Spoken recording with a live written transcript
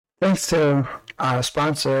Thanks to our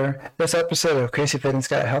sponsor, this episode of Crazy Fitness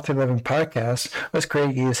Guy Healthy Living Podcast was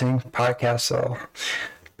created using Podcastle.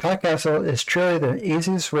 Podcastle is truly the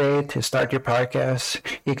easiest way to start your podcast.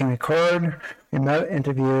 You can record remote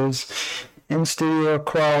interviews in studio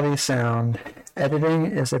quality sound. Editing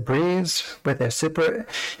is a breeze with a super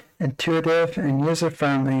intuitive and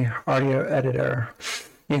user-friendly audio editor.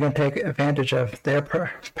 You can take advantage of their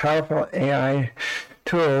powerful AI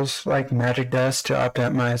tools like Magic Dust to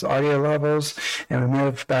optimize audio levels and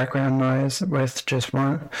remove background noise with just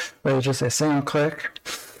a single click.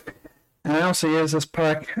 And I also use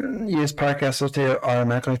Podcastle to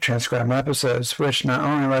automatically transcribe my episodes, which not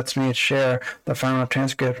only lets me share the final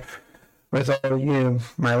transcript with all of you,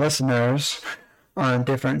 my listeners, on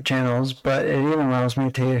different channels, but it even allows me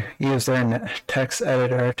to use their text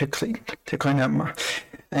editor to clean up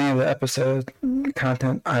any of the episode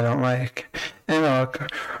content I don't like, and I'll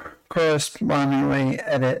correspondingly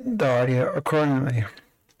edit the audio accordingly.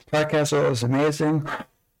 Podcastle is amazing,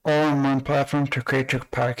 all-in-one platform to create your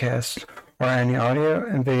podcast or any audio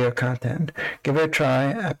and video content. Give it a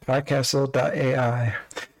try at podcastle.ai.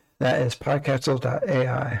 That is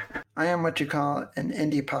podcastle.ai. I am what you call an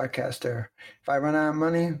indie podcaster. If I run out of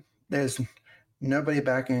money, there's nobody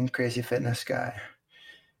backing Crazy Fitness Guy.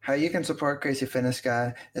 How you can support Crazy Fitness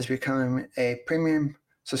Guy is becoming a premium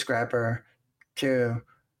subscriber to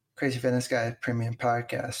Crazy Fitness Guy Premium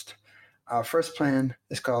Podcast. Our first plan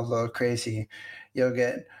is called Load Crazy. You'll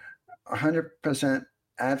get 100%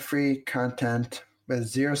 ad-free content with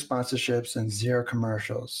zero sponsorships and zero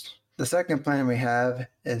commercials. The second plan we have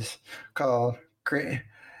is called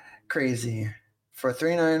Crazy. For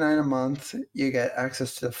 $3.99 a month, you get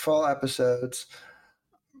access to full episodes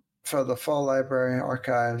for the full library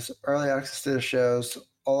archives, early access to the shows.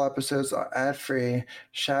 All episodes are ad-free,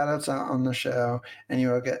 shout-outs on the show, and you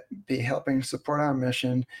will be helping support our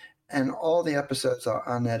mission, and all the episodes are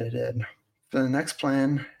unedited. For the next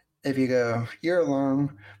plan, if you go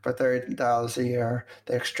year-long for $30 a year,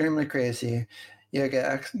 they're extremely crazy. You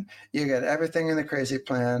get everything in the crazy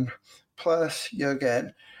plan, plus you'll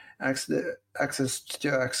get access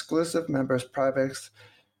to exclusive members' private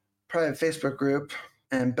Facebook group,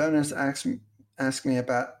 and bonus ask me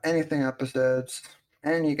about anything episodes,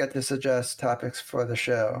 and you get to suggest topics for the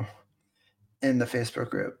show in the Facebook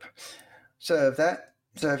group. So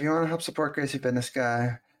if you want to help support Crazy Fitness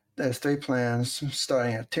Guy, there's 3 plans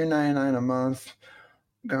starting at $2.99 a month,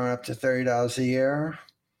 going up to $30 a year.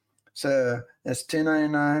 So it's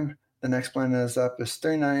 $2.99. The next plan is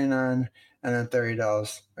 $3.99, and then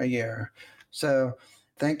 $30 a year. So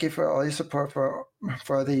thank you for all your support for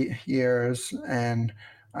the years, and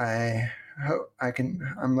I'm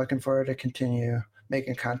looking forward to continue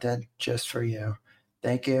making content just for you.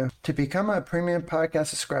 Thank you. To become a premium podcast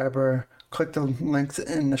subscriber, click the links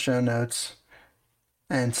in the show notes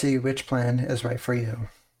and see which plan is right for you.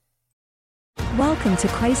 Welcome to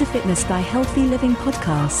Crazy Fitness Guy Healthy Living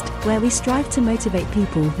Podcast, where we strive to motivate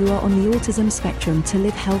people who are on the autism spectrum to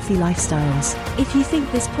live healthy lifestyles. If you think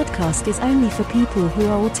this podcast is only for people who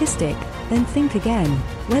are autistic, then think again.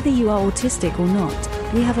 Whether you are autistic or not,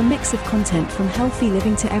 we have a mix of content from healthy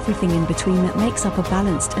living to everything in between that makes up a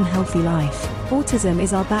balanced and healthy life. Autism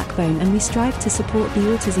is our backbone, and we strive to support the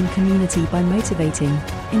autism community by motivating,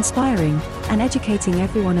 inspiring, and educating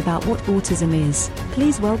everyone about what autism is.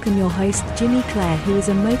 Please welcome your host, Jimmy Clare, who is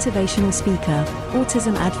a motivational speaker,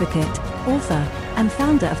 autism advocate, author, and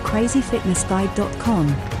founder of crazyfitnessguide.com.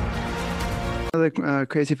 The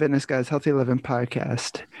Crazy Fitness Guys Healthy Living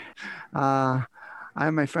Podcast. I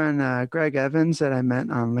have my friend Greg Evans that I met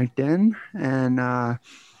on LinkedIn, and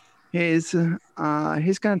he's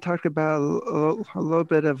going to talk about a little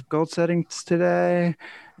bit of goal settings today,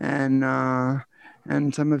 and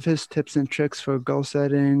some of his tips and tricks for goal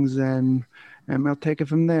settings, and we'll take it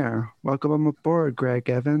from there. Welcome aboard, Greg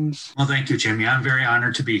Evans. Well, thank you, Jimmy. I'm very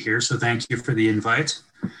honored to be here, so thank you for the invite.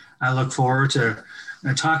 I look forward to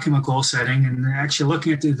talking about goal setting and actually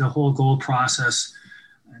looking at the whole goal process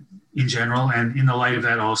in general, and in the light of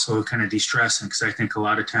that also kind of de-stressing, because I think a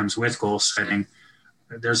lot of times with goal setting,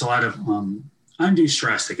 there's a lot of undue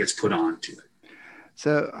stress that gets put on to it.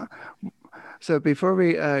 So before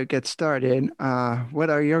we get started, what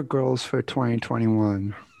are your goals for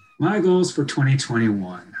 2021? My goals for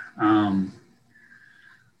 2021.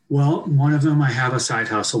 Well, one of them, I have a side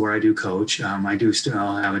hustle where I do coach. I do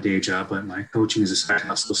still have a day job, but my coaching is a side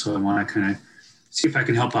hustle. So I want to kind of see if I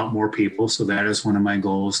can help out more people. So that is one of my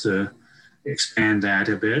goals, to expand that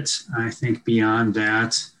a bit. I think beyond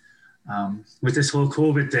that, with this whole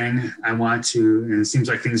COVID thing, I want to, and it seems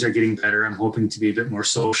like things are getting better. I'm hoping to be a bit more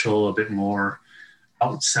social, a bit more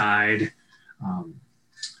outside.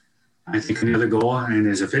 I think another goal, and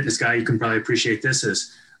as a fitness guy, you can probably appreciate this,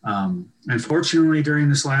 is unfortunately during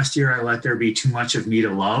this last year, I let there be too much of me to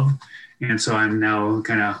love. And so I'm now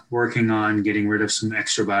kind of working on getting rid of some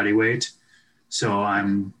extra body weight. So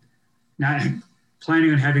I'm not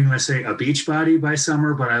planning on having, let's say, a beach body by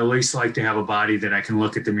summer, but I at least like to have a body that I can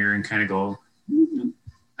look at the mirror and kind of go,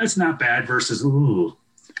 that's not bad versus, ooh.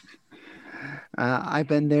 I've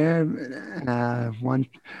been there.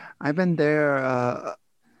 I've been there a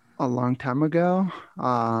long time ago,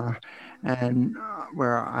 and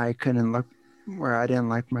where I didn't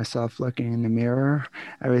like myself looking in the mirror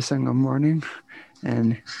every single morning,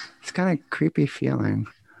 and it's kind of creepy feeling.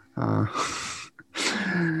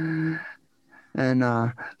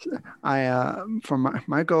 And for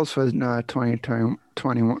my goals for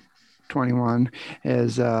 2021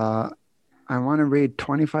 is I want to read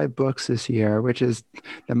 25 books this year, which is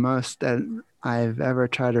the most that I've ever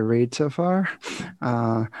tried to read so far.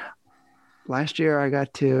 Last year I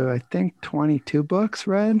got to, I think, 22 books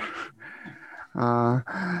read.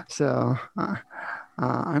 So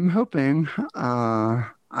I'm hoping,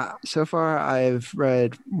 so far I've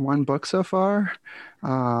read one book so far,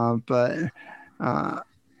 but I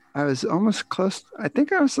was almost close. I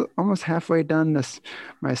think I was almost halfway done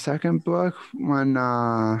my second book when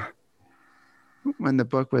the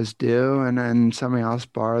book was due, and then somebody else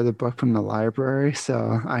borrowed the book from the library.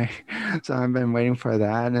 So I've been waiting for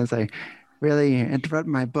that, and it's like, really interrupt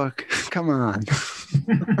my book? Come on.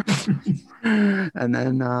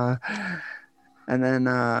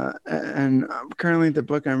 and currently the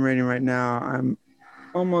book I'm reading right now, I'm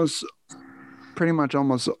pretty much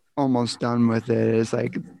almost done with it. It's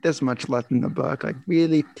like this much left in the book, like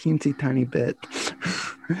really teensy tiny bit.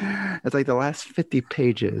 It's like the last 50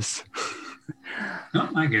 pages. Oh,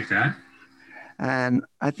 I get that. And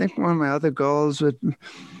I think one of my other goals is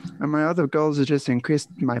just increase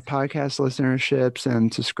my podcast listenerships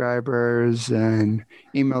and subscribers and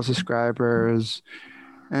email subscribers,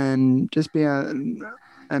 and just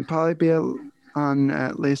probably be on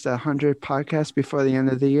at least 100 podcasts before the end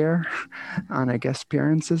of the year on guest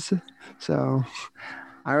appearances. So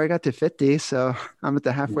I already got to 50, so I'm at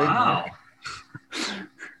the halfway mark.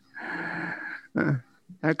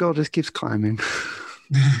 That goal just keeps climbing.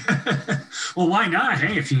 Well, why not?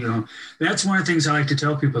 Hey, that's one of the things I like to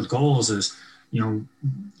tell people with goals is,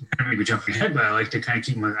 maybe jumping ahead, but I like to kind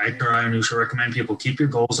of I usually recommend people keep your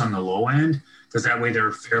goals on the low end, because that way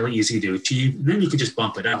they're fairly easy to achieve. And then you can just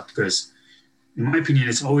bump it up, because in my opinion,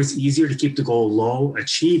 it's always easier to keep the goal low,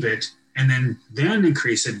 achieve it, and then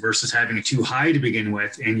increase it versus having it too high to begin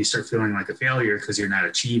with, and you start feeling like a failure because you're not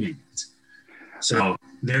achieving it. So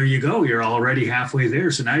there you go. You're already halfway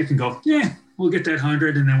there. So now you can go, we'll get that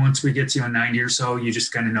 100. And then once we get to 90 or so, you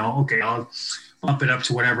just kind of know, okay, I'll bump it up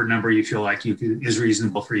to whatever number you feel like is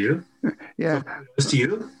reasonable for you. Yeah. So goes to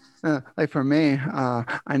you. Like for me,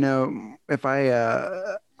 I know if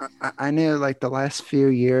I knew like the last few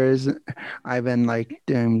years, I've been like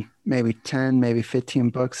doing maybe 10, maybe 15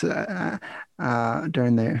 books during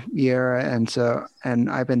the year. And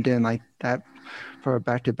I've been doing like that for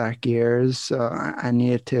back-to-back years. So I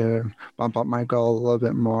needed to bump up my goal a little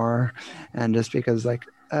bit more. And just because like,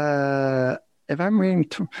 if I'm reading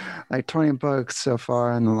like 20 books so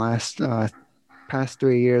far in the last past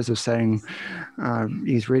 3 years of setting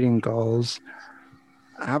these reading goals,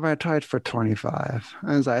 how about I try it for 25?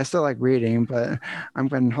 I still like reading, but I'm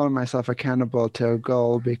going to hold myself accountable to a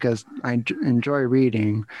goal because I enjoy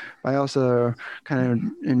reading. But I also kind of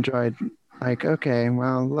enjoyed like, okay,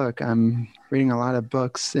 well, look, I'm reading a lot of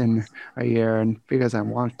books in a year, and because I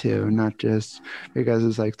want to, not just because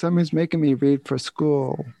it's like somebody's making me read for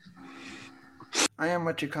school. I am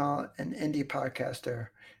what you call an indie podcaster.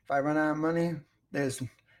 If I run out of money, there's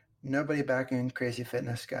nobody backing Crazy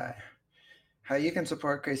Fitness Guy. How you can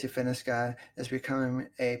support Crazy Fitness Guy is becoming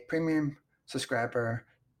a premium subscriber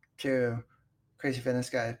to Crazy Fitness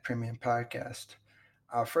Guy Premium Podcast.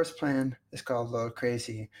 Our first plan is called Low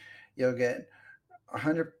Crazy. You'll get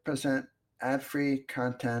 100% ad-free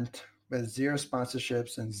content with zero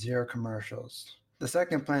sponsorships and zero commercials. The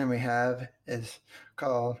second plan we have is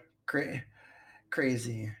called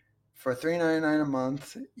Crazy. For $3.99 a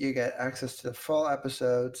month, you get access to the full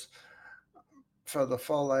episodes for the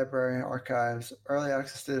full library archives, early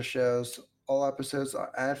access to the shows. All episodes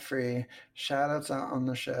are ad-free, shout-outs on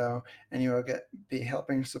the show, and you will be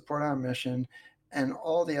helping support our mission, and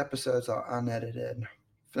all the episodes are unedited.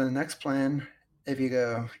 For the next plan, if you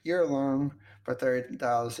go year-long for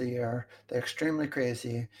 $30 a year, the Extremely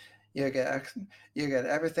Crazy, you'll get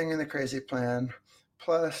everything in the Crazy plan,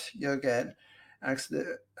 plus you'll get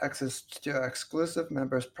access to exclusive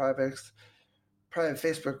members' private private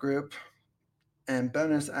Facebook group, and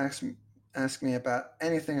bonus ask me about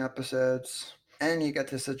anything episodes, and you get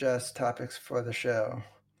to suggest topics for the show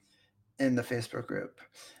in the Facebook group.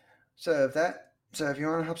 So if you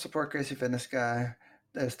want to help support Crazy Fitness Guy,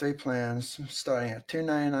 there's 3 plans starting at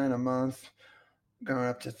 $2.99 a month, going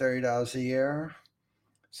up to $30 a year.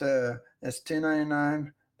 So it's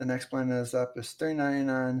 $2.99. The next plan is up is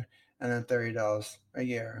 $3.99, and then $30 a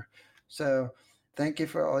year. So thank you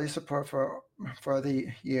for all your support for the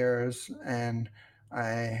years, and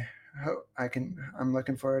I'm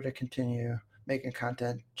looking forward to continue making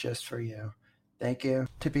content just for you. Thank you.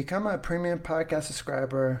 To become a premium podcast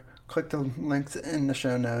subscriber, click the links in the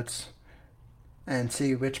show notes and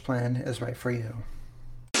see which plan is right for you.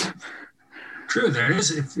 True, there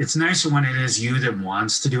is. It's nicer when it is you that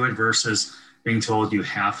wants to do it versus being told you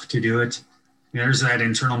have to do it. There's that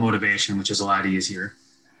internal motivation, which is a lot easier.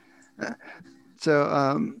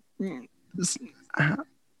 So,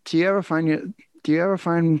 do you ever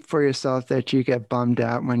find for yourself that you get bummed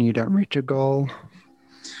out when you don't reach a goal?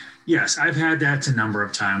 Yes, I've had that a number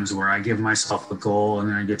of times where I give myself a goal and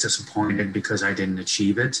then I get disappointed because I didn't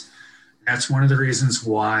achieve it. That's one of the reasons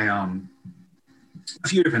why a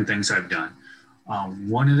few different things I've done.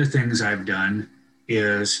 One of the things I've done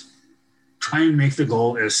is try and make the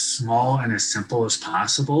goal as small and as simple as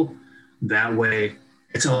possible. That way,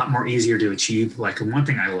 it's a lot more easier to achieve. Like one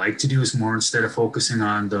thing I like to do is more instead of focusing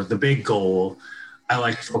on the big goal, I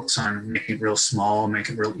like to focus on making it real small, make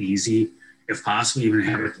it real easy. If possible, even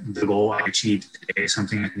have the goal I achieved today,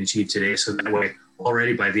 something I can achieve today. So that way,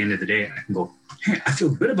 already by the end of the day, I can go, hey, I feel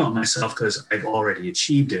good about myself because I've already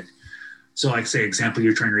achieved it. So like say, example,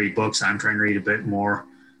 you're trying to read books. I'm trying to read a bit more.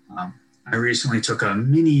 I recently took a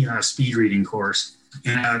mini speed reading course,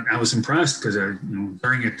 and I was impressed because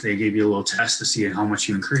during it, they gave you a little test to see how much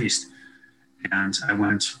you increased. And I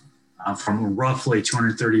went from roughly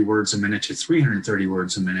 230 words a minute to 330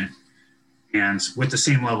 words a minute. And with the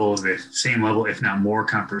same level, if not more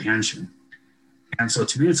comprehension. And so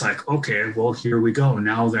to me, it's like, okay, well, here we go.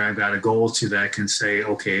 Now that I've got a goal to that, I can say,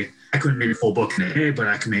 okay, I couldn't read a full book in a day, but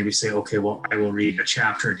I can maybe say, okay, well, I will read a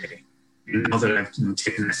chapter a day. And now that I've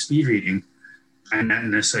taken that speed reading, I'm not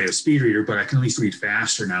necessarily a speed reader, but I can at least read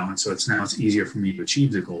faster now. And so it's easier for me to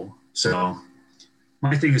achieve the goal. So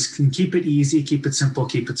my thing is keep it easy, keep it simple,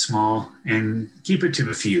 keep it small, and keep it to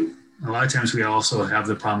a few. A lot of times we also have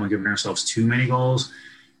the problem of giving ourselves too many goals,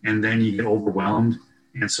 and then you get overwhelmed.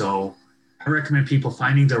 And so I recommend people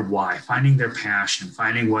finding their why, finding their passion,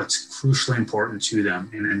 finding what's crucially important to them,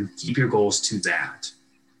 and then keep your goals to that.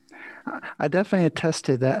 I definitely attest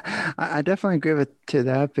to that. I definitely agree to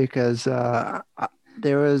that because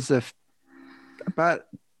there was about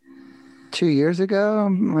 2 years ago,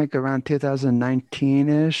 like around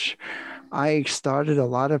 2019-ish, I started a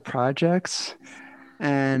lot of projects.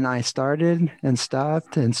 And I started and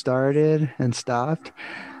stopped and started and stopped.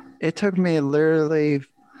 It took me literally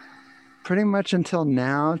pretty much until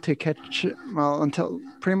now to until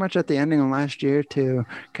pretty much at the ending of last year to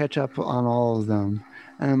catch up on all of them.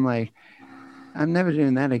 And I'm like, I'm never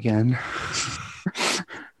doing that again.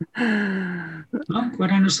 Well, quite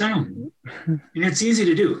understandable. And it's easy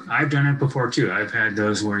to do. I've done it before too. I've had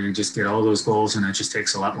those where you just get all those goals and it just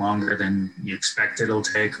takes a lot longer than you expect it'll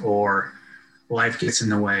take, or life gets in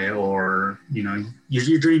the way, or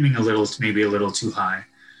you're dreaming maybe a little too high.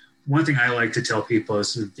 One thing I like to tell people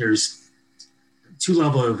is that there's 2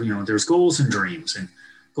 levels of there's goals and dreams. And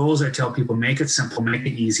goals, I tell people, make it simple, make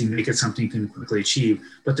it easy, make it something you can quickly achieve.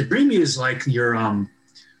 But the dream is like your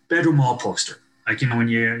bedroom wall poster. Like when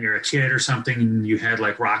you're a kid or something and you had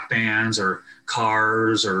like rock bands or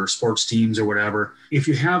cars or sports teams or whatever. If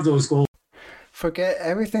you have those goals, forget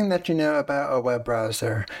everything that you know about a web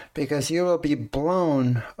browser, because you will be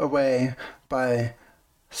blown away by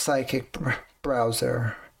Sidekick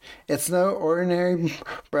browser. It's no ordinary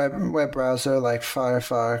web browser like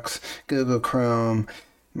Firefox, Google Chrome,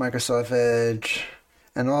 Microsoft Edge,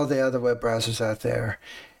 and all the other web browsers out there.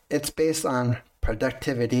 It's based on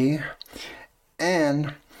productivity,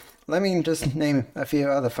 and let me just name a few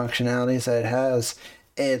other functionalities that it has.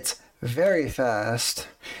 It's very fast.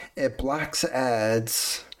 It blocks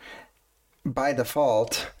ads by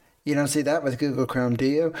default. You don't see that with Google Chrome, do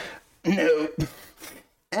you? Nope.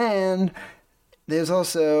 And there's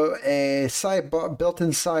also a built-in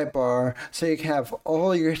sidebar, so you can have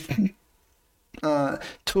all your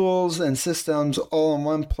tools and systems all in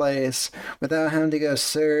one place without having to go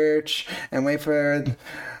search and wait for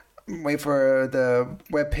the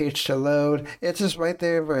web page to load. It's just right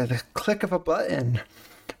there with a click of a button.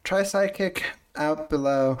 Try Sidekick out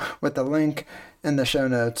below with the link in the show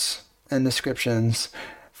notes and descriptions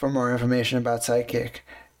for more information about Sidekick.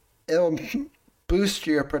 It'll boost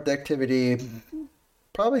your productivity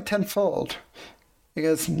probably tenfold,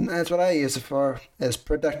 because that's what I use it for, is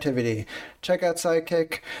productivity. Check out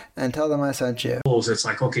Sidekick and tell them I sent you. It's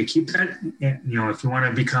like, okay, keep that, if you want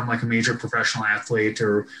to become like a major professional athlete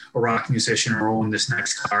or a rock musician or own this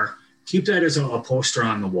next car, keep that as a poster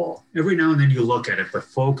on the wall. Every now and then you look at it, but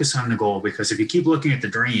focus on the goal, because if you keep looking at the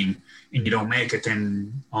dream and you don't make it,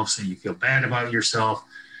 then all of a sudden you feel bad about yourself.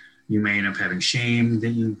 You may end up having shame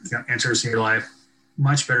that you enters your life.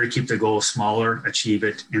 Much better to keep the goal smaller, achieve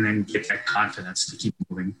it, and then get that confidence to keep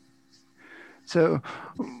moving. So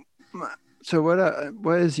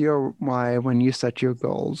what is your why when you set your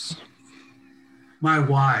goals? My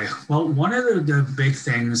why? Well, one of the big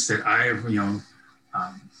things that I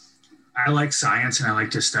like science and I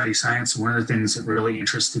like to study science. One of the things that really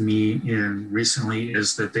interested me recently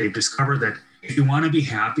is that they've discovered that if you want to be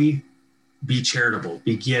happy, be charitable,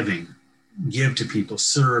 be giving, give to people,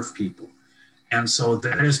 serve people. And so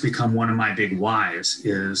that has become one of my big whys.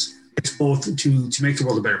 Is it's both to make the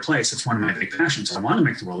world a better place. It's one of my big passions. I want to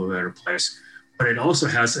make the world a better place, but it also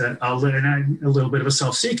has a little bit of a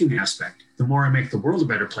self-seeking aspect. The more I make the world a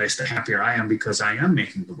better place, the happier I am, because I am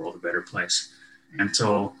making the world a better place. And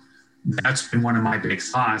so that's been one of my big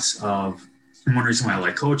thoughts of, and one reason why I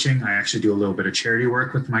like coaching. I actually do a little bit of charity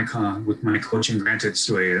work with my coaching. Granted, it's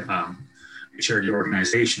to a charity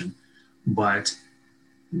organization, but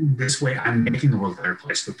this way I'm making the world a better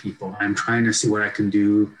place for people. I'm trying to see what I can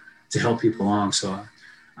do to help people along. So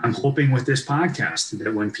I'm hoping with this podcast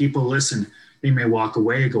that when people listen, they may walk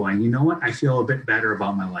away going, you know what, I feel a bit better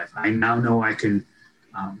about my life. I now know I can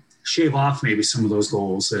shave off maybe some of those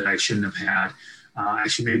goals that I shouldn't have had. I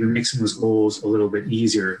should maybe make some of those goals a little bit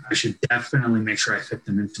easier. I should definitely make sure I fit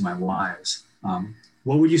them into my whys.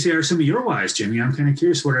 What would you say are some of your whys, Jimmy? I'm kind of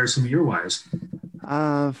curious. What are some of your whys?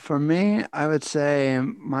 For me, I would say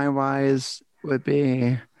my whys would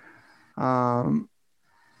be, I'm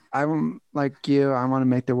like you. I want to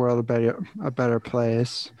make the world a better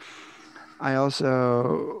place. I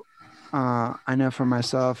also, I know for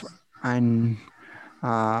myself, I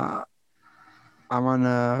want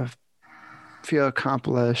to feel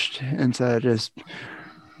accomplished instead of just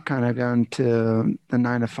kind of going to the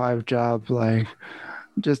 9-to-5 job, like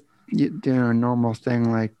just doing a normal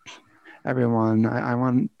thing like everyone. I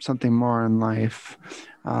want something more in life.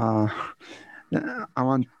 I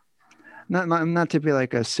want not to be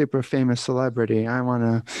like a super famous celebrity. I want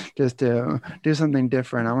to just do something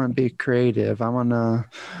different. I want to be creative. I want to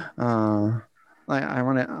I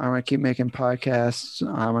want to keep making podcasts.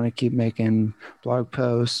 I want to keep making blog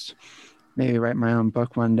posts. Maybe write my own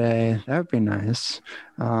book one day. That would be nice.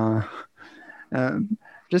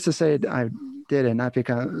 Just to say I did it, not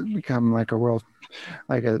become like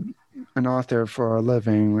an author for a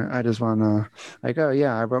living. I just want to oh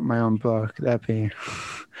yeah, I wrote my own book. That'd be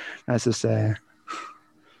nice to say.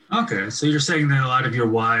 Okay, so you're saying that a lot of your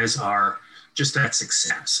whys are just that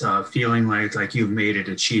success, feeling like you've made it,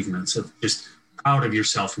 achievements, of just proud of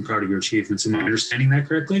yourself and proud of your achievements. Am I understanding that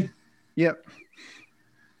correctly? Yep.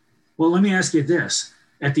 Well, let me ask you this.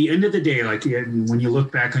 At the end of the day, like when you look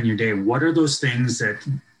back on your day, what are those things that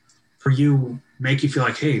for you make you feel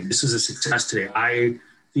like, hey, this is a success today? I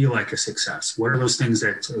feel like a success. What are those things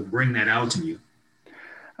that bring that out in you?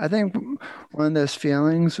 I think one of those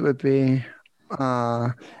feelings would be,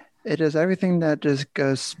 it is everything that just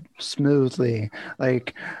goes smoothly.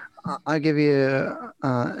 Like, I'll give you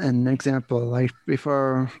an example. Like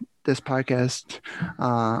before this podcast,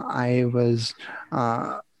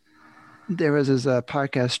 there was this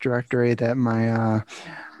podcast directory that my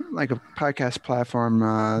like a podcast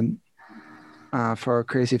platform for a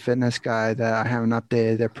crazy fitness guy that I haven't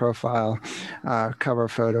updated their profile cover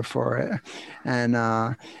photo for it, and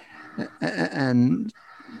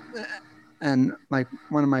like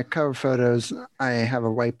one of my cover photos, I have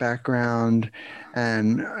a white background,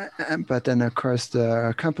 but then of course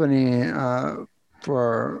the company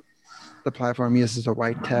for the platform uses a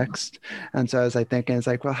white text. And so I was thinking, it's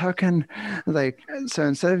well, how can, so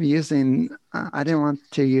instead of using, I didn't want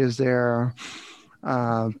to use their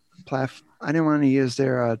I didn't want to use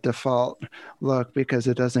their default look because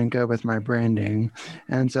it doesn't go with my branding.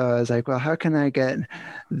 And so I was well, how can I get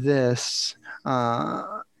this,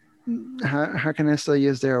 how can I still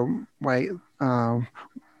use their white font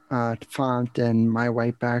and my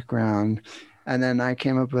white background? And then I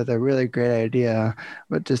came up with a really great idea,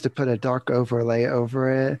 but just to put a dark overlay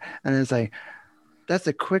over it. And it's that's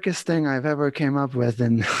the quickest thing I've ever came up with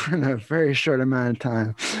in a very short amount of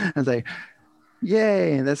time. And it's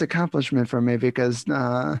Yay, that's accomplishment for me because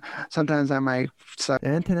sometimes I might suck.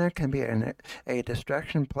 The internet can be a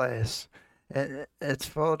distraction place. It's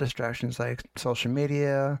full of distractions like social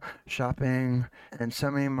media, shopping, and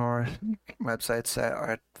so many more websites that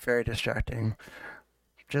are very distracting,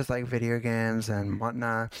 just like video games and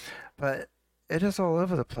whatnot. But it is all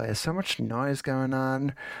over the place. So much noise going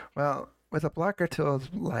on. Well, with a blocker tool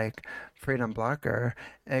like Freedom Blocker,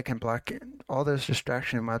 it can block all those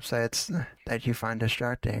distraction websites that you find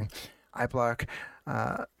distracting. I block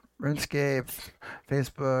RuneScape,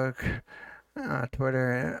 Facebook,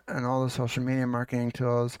 Twitter, and all the social media marketing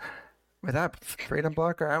tools. Without Freedom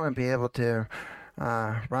Blocker, I wouldn't be able to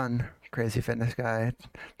run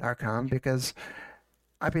crazyfitnessguy.com because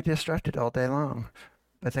I'd be distracted all day long.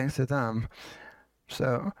 But thanks to them,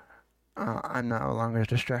 so I'm no longer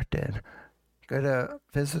distracted. Go to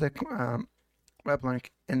visit the web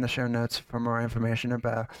link in the show notes for more information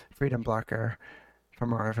about Freedom Blocker, for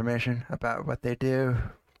more information about what they do,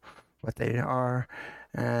 what they are,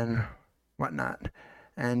 and whatnot.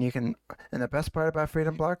 And you can, and the best part about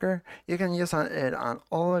Freedom Blocker, you can use it on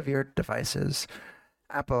all of your devices: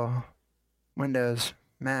 Apple, Windows,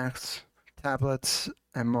 Macs, tablets,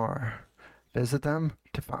 and more. Visit them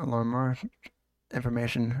to learn more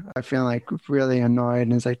information. I feel like really annoyed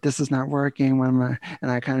and it's like, this is not working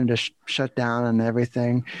and I kind of just shut down and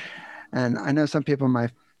everything. And I know some people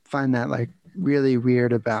might find that like really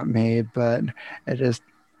weird about me, but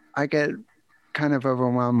I get kind of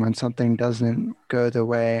overwhelmed when something doesn't go the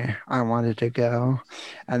way I want it to go.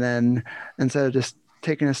 And then instead of just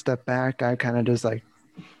taking a step back, I kind of just like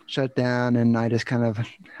shut down and I just kind of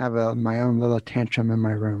have my own little tantrum in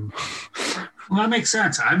my room. Well, that makes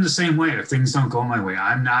sense. I'm the same way. If things don't go my way,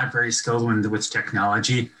 I'm not very skilled with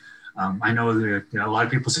technology. I know that a lot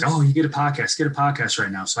of people say, "Oh, you get a podcast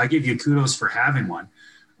right now." So I give you kudos for having one.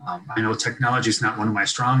 I know technology is not one of my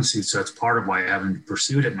strong suits, so it's part of why I haven't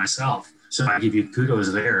pursued it myself. So I give you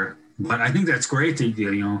kudos there. But I think that's great that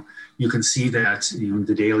you can see that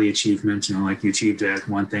the daily achievement. Like you achieved that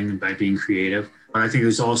one thing by being creative. But I think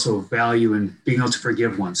there's also value in being able to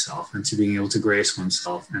forgive oneself and to being able to grace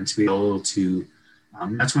oneself and to be able to,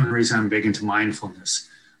 that's one of the reasons I'm big into mindfulness,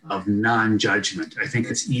 of non-judgment. I think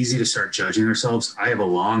it's easy to start judging ourselves. I have a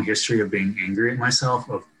long history of being angry at myself,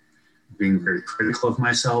 of being very critical of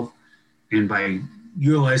myself. And by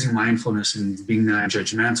utilizing mindfulness and being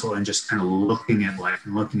non-judgmental and just kind of looking at life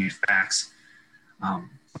and looking at facts,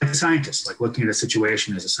 like a scientist, like looking at a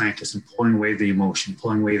situation as a scientist and pulling away the emotion,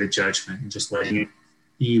 pulling away the judgment and just letting it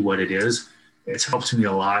be what it is. It's helped me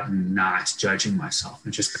a lot in not judging myself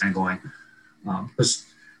and just kind of going, because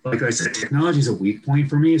like I said, technology is a weak point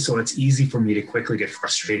for me. So it's easy for me to quickly get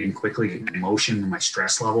frustrated and quickly get my emotion and my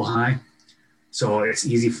stress level high. So it's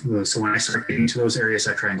easy. So when I start getting to those areas,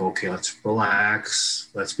 I try and go, okay, let's relax,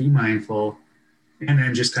 let's be mindful, and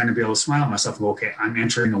then just kind of be able to smile at myself and go, okay, I'm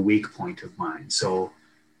entering a weak point of mine. So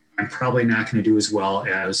I'm probably not going to do as well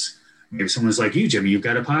as maybe someone's like you, Jimmy. You've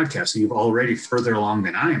got a podcast, so you've already further along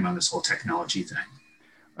than I am on this whole technology thing.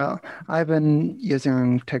 Well, I've been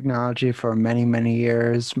using technology for many, many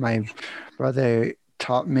years. My brother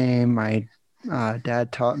taught me, my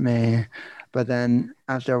dad taught me, but then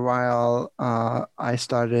after a while, I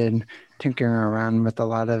started tinkering around with a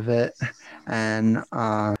lot of it. And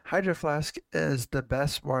Hydro Flask is the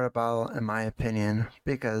best water bottle in my opinion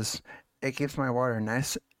because it keeps my water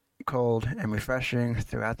nice, cold, and refreshing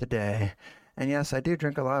throughout the day. And yes, I do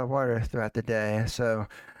drink a lot of water throughout the day, so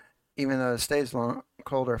even though it stays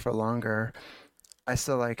colder for longer, I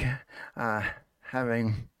still like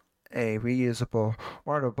having a reusable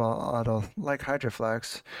water bottle like Hydro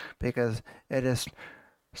Flask because it just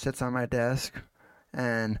sits on my desk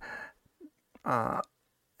and and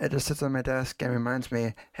reminds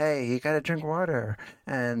me, hey, you gotta drink water.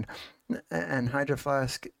 And Hydro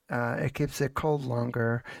Flask, it keeps it cold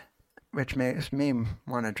longer, which makes me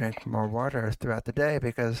want to drink more water throughout the day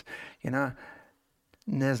because,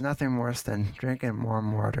 there's nothing worse than drinking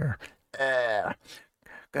warm water. Go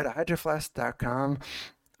to hydroflask.com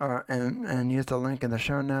and use the link in the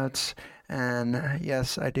show notes. And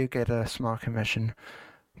yes, I do get a small commission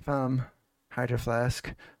from Hydro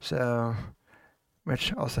Flask,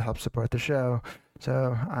 which also helps support the show.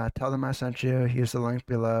 So tell them I sent you, use the link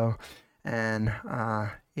below, and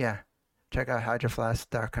check out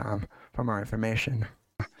hydroflask.com for more information.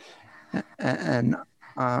 And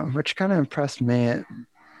which kind of impressed me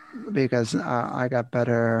because I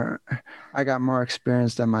got more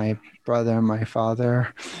experience than my brother and my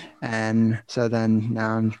father, and so then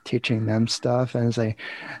now I'm teaching them stuff, and it's like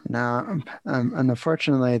now, and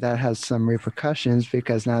unfortunately that has some repercussions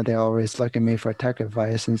because now they always look at me for tech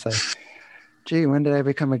advice, and it's like, Gee, when did I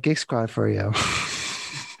become a Geek Squad for you?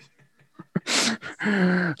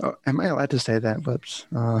 Oh, am I allowed to say that? Whoops.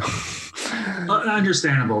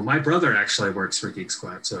 Understandable. My brother actually works for Geek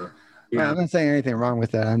Squad, so Well, yeah. I'm not saying anything wrong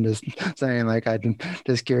with that. I'm just saying, like, I'm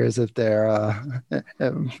just curious if they're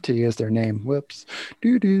to use their name. Whoops.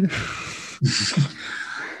 Doo.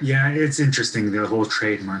 Yeah, it's interesting, the whole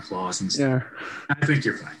trademark laws and stuff. Yeah. I think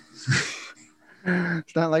you're fine.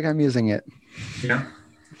 It's not like I'm using it. Yeah.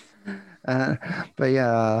 But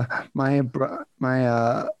yeah,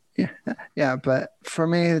 yeah, but for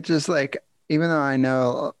me, it's just like, even though I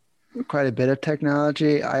know quite a bit of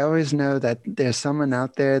technology, I always know that there's someone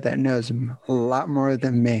out there that knows a lot more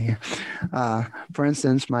than me. For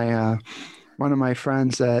instance, my one of my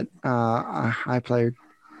friends that I play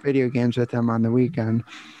video games with him on the weekend,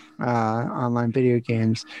 online video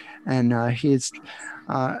games, and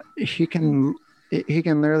he can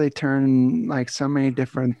literally turn like so many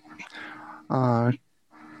different uh,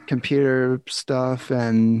 computer stuff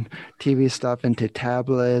and TV stuff into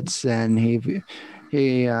tablets, and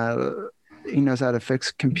he uh, he knows how to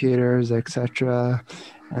fix computers, etc.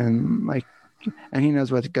 And like, and he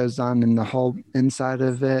knows what goes on in the whole inside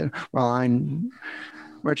of it.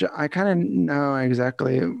 Which I kind of know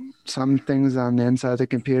exactly some things on the inside of the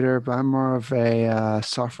computer, but I'm more of a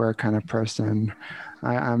software kind of person.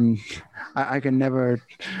 I can never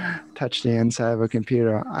touch the inside of a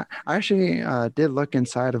computer. I actually did look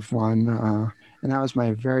inside of one, and that was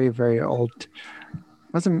my very, very old.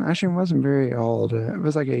 Wasn't very old. It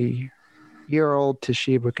was like a year-old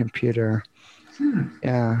Toshiba computer.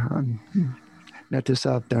 Yeah. Note to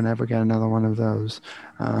self: don't ever get another one of those.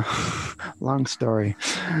 Long story,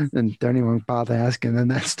 and don't even bother asking in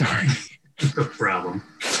that story. No problem.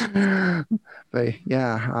 But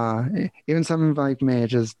yeah, even something like me,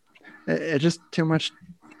 it's just too much.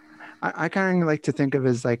 I kind of like to think of it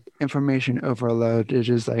as like information overload. It's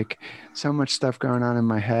just like so much stuff going on in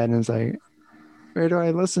my head, and it's like, where do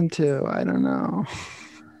I listen to? I don't know.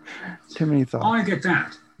 Too many thoughts. Oh, I get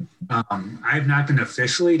that. I've not been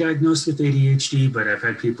officially diagnosed with ADHD, but I've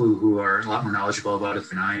had people who are a lot more knowledgeable about it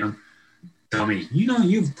than I am tell me,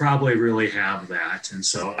 you probably really have that. And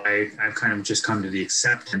so I've kind of just come to the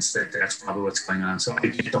acceptance that that's probably what's going on. So I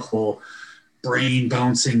get the whole brain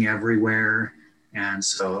bouncing everywhere. And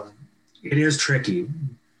so it is tricky.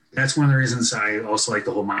 That's one of the reasons I also like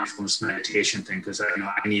the whole mindfulness meditation thing, because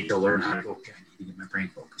I need to learn how to, okay, I need to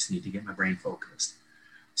get my brain focused.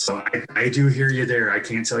 So I do hear you there. I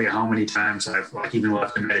can't tell you how many times I've even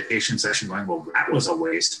left a meditation session going, well, that was a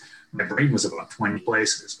waste. My brain was about 20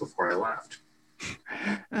 places before I left.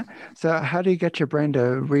 So how do you get your brain to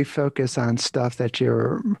refocus on stuff that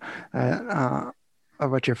you're,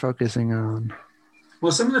 what you're focusing on?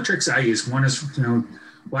 Well, some of the tricks I use, one is,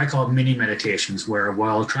 what I call mini meditations, where what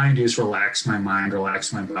I'll try and do is relax my mind,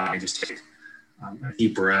 relax my body, just take a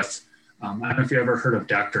deep breath. I don't know if you ever heard of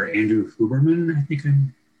Dr. Andrew Huberman. I think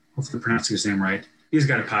I'm hopefully pronouncing his name right. He's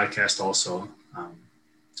got a podcast also.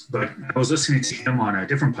 But I was listening to him on a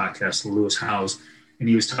different podcast, Lewis Howes, and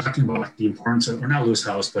he was talking about the importance of, or not Lewis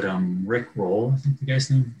Howes, but Rick Roll, I think the guy's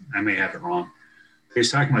name. I may have it wrong. He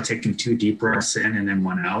was talking about taking 2 deep breaths in and then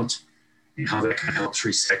 1 out, and how that kind of helps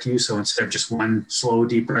reset you. So instead of just 1 slow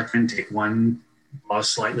deep breath in, take 1, pause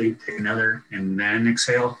slightly, take another, and then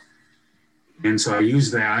exhale. And so I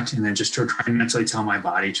use that, and then just to try and mentally tell my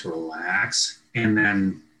body to relax. And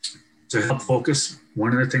then to help focus,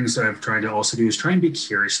 one of the things that I've tried to also do is try and be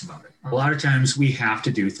curious about it. A lot of times we have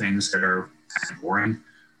to do things that are kind of boring.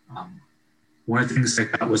 One of the things I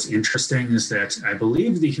thought was interesting is that I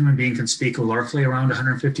believe the human being can speak roughly around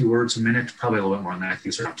 150 words a minute, probably a little bit more than that. I think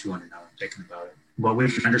it's around 200 now, I'm thinking about it. But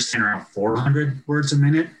we can understand around 400 words a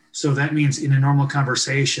minute. So that means in a normal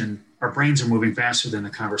conversation, our brains are moving faster than the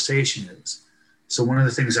conversation is. So one of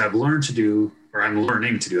the things I've learned to do, or I'm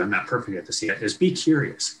learning to do, I'm not perfect at this yet, is be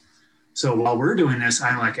curious. So while we're doing this,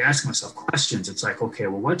 I like asking myself questions. It's like, okay,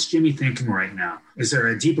 well, what's Jimmy thinking right now? Is there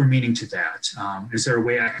a deeper meaning to that? Is there a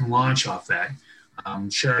way I can launch off that?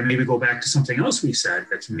 Should I maybe go back to something else we said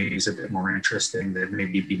that maybe is a bit more interesting, that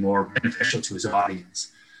maybe be more beneficial to his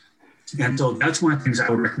audience? And so that's one of the things I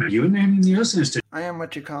would recommend you and the listeners to. I am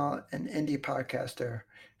what you call an indie podcaster.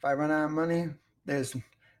 If I run out of money, there's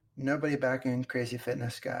nobody backing Crazy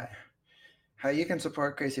Fitness Guy. How you can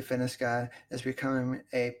support Crazy Fitness Guy is becoming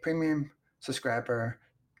a premium subscriber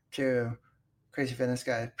to Crazy Fitness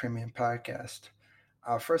Guy Premium Podcast.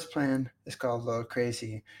 Our first plan is called Little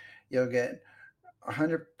Crazy. You'll get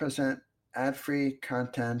 100% ad-free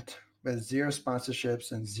content with 0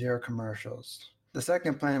 sponsorships and 0 commercials. The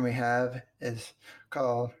second plan we have is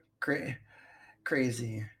called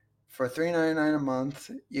Crazy For $3.99 a month,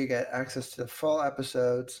 you get access to the full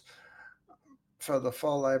episodes for the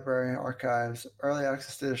full library archives, early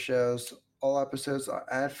access to the shows. All episodes are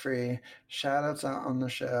ad-free, shout-outs on the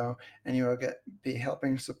show, and you will be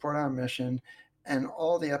helping support our mission, and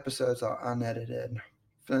all the episodes are unedited.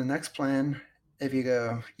 For the next plan, if you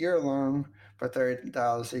go year-long for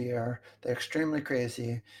 $30 a year, they're extremely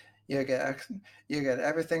crazy. You get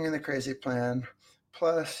everything in the crazy plan,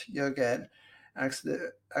 plus you'll get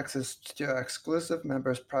access to exclusive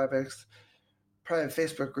members' private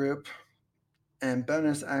Facebook group, and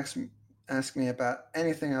bonus ask me about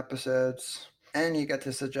anything episodes, and you get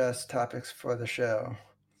to suggest topics for the show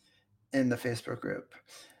in the Facebook group.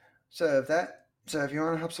 So if you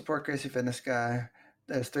want to help support Crazy Fitness Guy,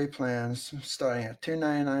 there's 3 plans starting at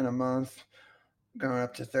 $2.99 a month, going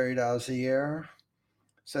up to $30 a year.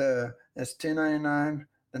 So it's $2.99.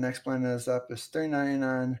 The next plan is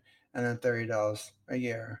 $3.99, and then $30 a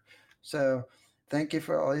year. So thank you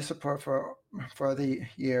for all your support for the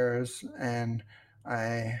years, and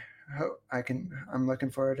I'm looking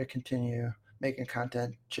forward to continue making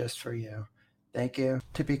content just for you. Thank you.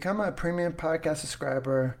 To become a premium podcast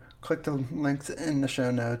subscriber, click the links in the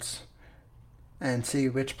show notes and see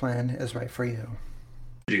which plan is right for you.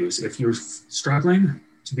 If you're struggling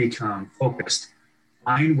to become focused,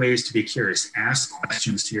 find ways to be curious. Ask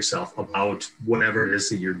questions to yourself about whatever it is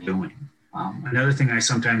that you're doing. Another thing I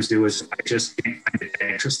sometimes do is I just find it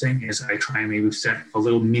interesting is I try and maybe set a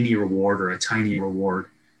little mini reward or a tiny reward.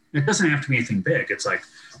 It doesn't have to be anything big. It's like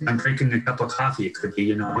I'm drinking a cup of coffee. It could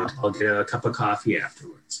be, I'll get a cup of coffee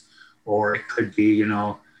afterwards. Or it could be,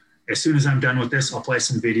 as soon as I'm done with this, I'll play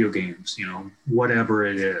some video games, whatever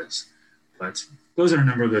it is. But those are a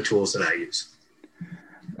number of the tools that I use.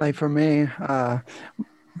 Like for me, I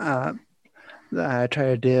try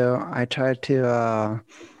to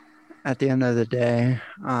at the end of the day,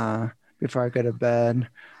 before I go to bed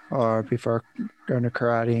or before going to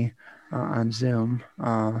karate on Zoom,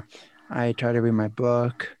 I try to read my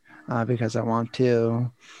book because I want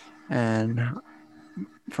to. And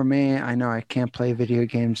for me, I know I can't play video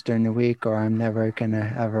games during the week, or I'm never going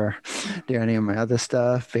to ever do any of my other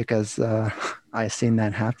stuff because I've seen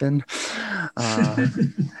that happen.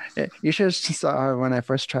 You should have saw when I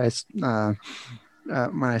first tried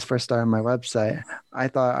when I first started my website, I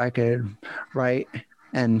thought I could write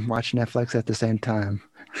and watch Netflix at the same time.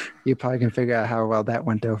 You probably can figure out how well that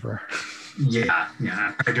went over. Yeah.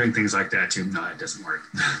 I'm doing things like that too. No, it doesn't work.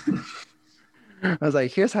 I was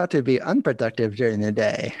like, here's how to be unproductive during the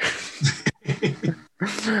day.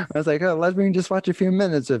 I was like, let me just watch a few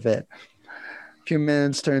minutes of it. A few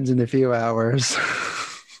minutes turns into a few hours.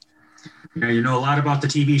 Yeah, you know a lot about the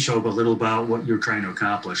TV show, but little about what you're trying to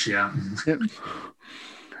accomplish. Yeah. Yep.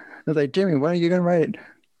 I was like, Jimmy, when are you going to write?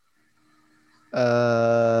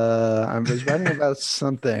 I was writing about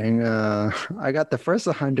something. I got the first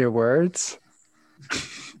 100 words.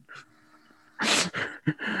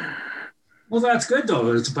 Well, that's good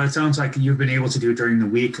though. But it sounds like you've been able to do it during the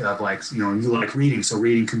week of you like reading. So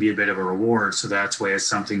reading can be a bit of a reward. So that's why it's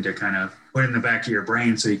something to kind of put in the back of your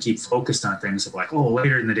brain. So you keep focused on things of like, oh,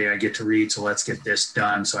 later in the day I get to read. So let's get this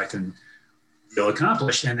done so I can feel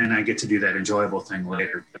accomplished. And then I get to do that enjoyable thing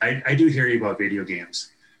later. I do hear you about video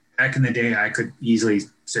games. Back in the day, I could easily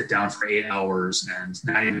sit down for 8 hours and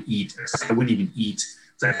not even eat. I wouldn't even eat.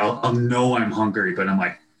 It's like I'll know I'm hungry, but I'm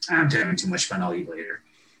like, I'm having too much fun. I'll eat later.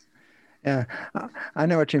 Yeah, I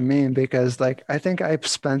know what you mean because I think I've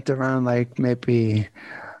spent around maybe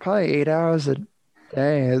probably 8 hours a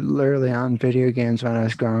day literally on video games when I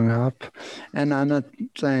was growing up. And I'm not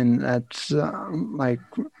saying that's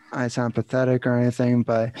I sound pathetic or anything,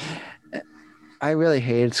 but I really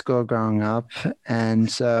hated school growing up. And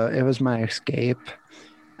so it was my escape.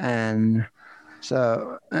 And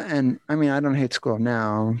so, and I mean, I don't hate school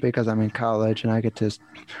now because I'm in college and I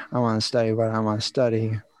want to study what I want to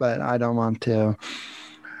study, but I don't want to.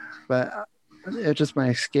 But it's just my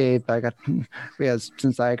escape. Because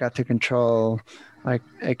since I got to control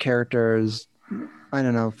a character's, I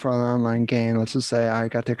don't know, for an online game, let's just say I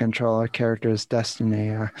got to control a character's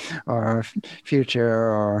destiny or future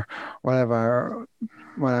or whatever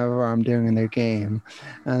I'm doing in their game.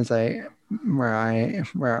 And it's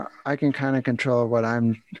where I can kind of control what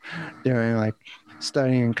I'm doing, like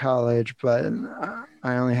studying in college, but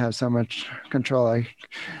I only have so much control I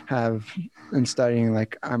have in studying.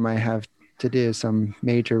 I might have to do some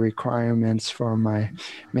major requirements for my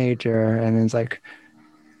major, and it's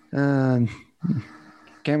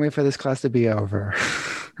can't wait for this class to be over.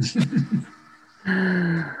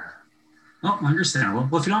 Oh, understandable.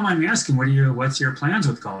 Well, if you don't mind me asking, what's your plans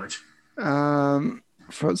with college?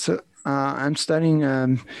 I'm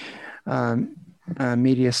studying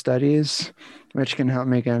media studies, which can help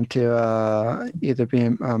me get into either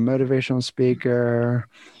being a motivational speaker.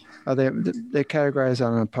 They categorize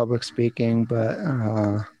on public speaking, but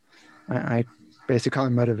I basically call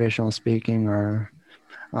it motivational speaking, or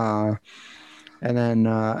and then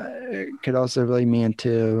it could also lead me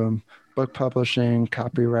into book publishing,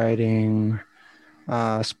 copywriting,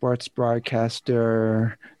 sports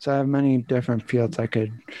broadcaster. So I have many different fields I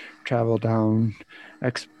could travel down,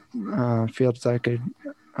 fields I could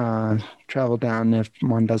travel down if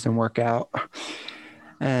one doesn't work out.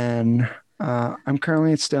 And I'm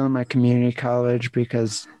currently still in my community college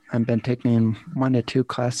because I've been taking 1 to 2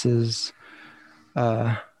 classes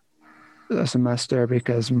a semester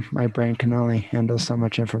because my brain can only handle so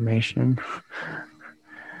much information.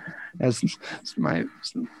 And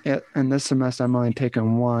this semester I'm only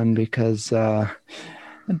taking 1 because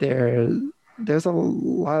there's a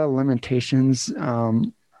lot of limitations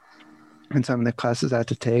in some of the classes I have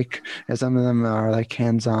to take, and some of them are like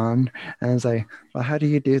hands-on, and it's like, well, how do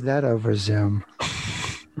you do that over Zoom?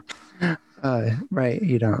 Right,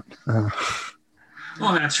 you don't.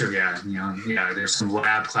 Well, that's true. Yeah, there's some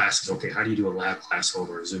lab classes. Okay, how do you do a lab class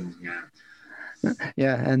over Zoom?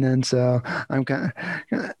 Yeah, and then so I'm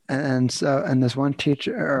and this one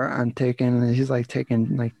teacher I'm taking, he's like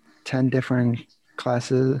taking like 10 different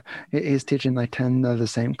classes. He's teaching like 10 of the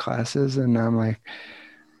same classes, and I'm like,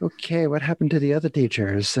 okay, what happened to the other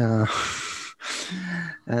teachers?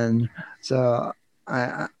 And so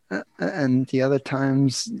and the other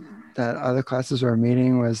times that other classes were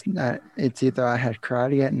meeting was that it's either I had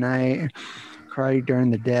karate at night, karate during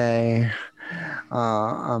the day,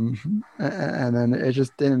 and then it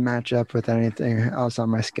just didn't match up with anything else on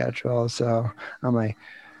my schedule. So I'm like,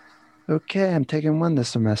 okay, I'm taking 1 this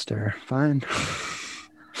semester. Fine.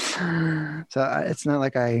 So it's not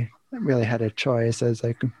like I really had a choice. I was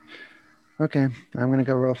like, okay, I'm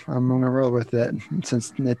gonna roll with it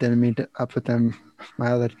since it didn't meet up with them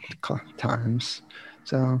my other times.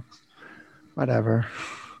 So whatever.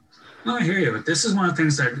 Well, I hear you, but this is one of the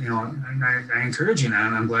things that, I encourage you now,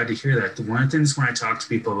 and I'm glad to hear that. One of the things when I talk to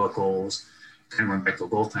people about goals, kind of going back to the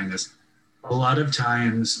goal thing, is a lot of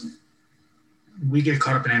times we get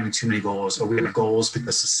caught up in having too many goals, or we have goals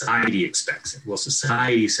because society expects it. Well,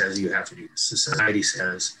 society says you have to do this. Society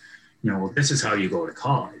says, well, this is how you go to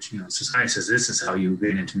college. Society says this is how you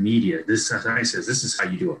get into media. This society says this is how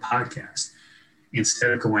you do a podcast.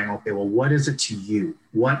 Instead of going, okay, well, what is it to you?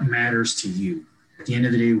 What matters to you? At the end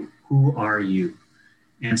of the day, who are you?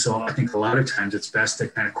 And so I think a lot of times it's best to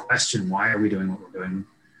kind of question, why are we doing what we're doing?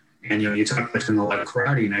 And, you talk about doing a lot of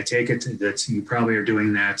karate, and I take it that you probably are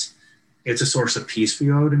doing that. It's a source of peace for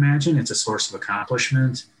you, I would imagine. It's a source of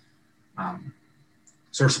accomplishment,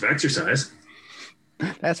 source of exercise.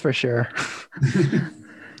 That's for sure.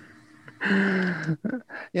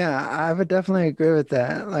 Yeah, I would definitely agree with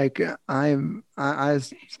that. Like I've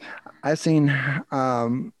seen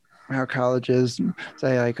how colleges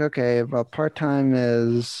say like, okay, well, part-time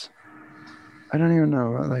is, I don't even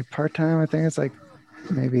know, like part-time, I think it's like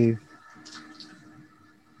maybe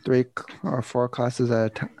 3 or 4 classes at a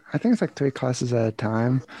time. I think it's like 3 classes at a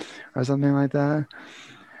time or something like that.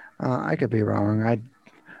 I could be wrong.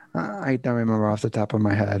 I don't remember off the top of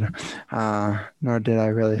my head, nor did I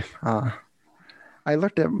really. I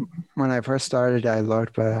looked at when I first started.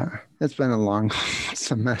 But it's been a long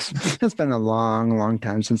semester. It's been a long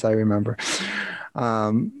time since I remember.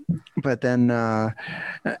 But then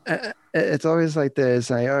it's always like this: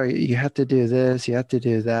 like, oh, you have to do this, you have to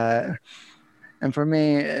do that. And for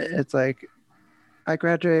me, it's like I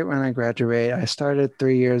graduate when I graduate. I started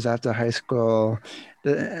 3 years after high school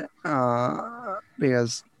because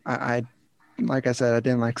I like I said, I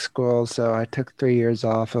didn't like school, so I took 3 years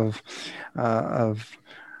off of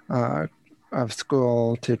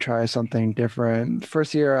school to try something different.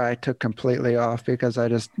 First year I took completely off because I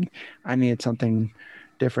needed something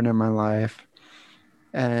different in my life.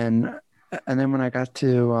 And then when I got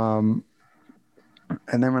to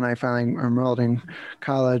and then when I finally enrolled in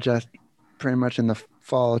college, pretty much in the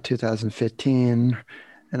fall of 2015,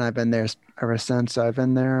 and I've been there ever since. So I've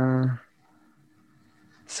been there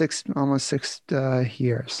almost 6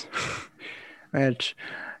 years. Which,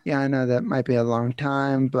 yeah, I know that might be a long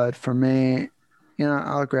time, but for me,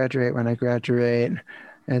 I'll graduate when I graduate.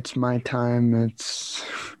 It's my time.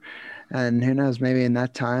 And who knows, maybe in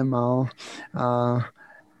that time I'll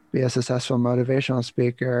be a successful motivational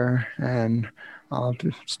speaker, and I'll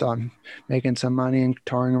start making some money and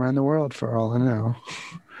touring around the world for all I know.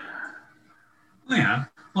 Oh, yeah.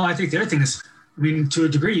 Well, I think the other thing is, I mean, to a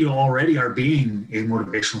degree, you already are being a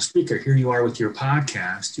motivational speaker. Here you are with your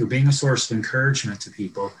podcast. You're being a source of encouragement to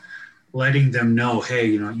people, letting them know, hey,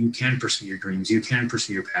 you can pursue your dreams. You can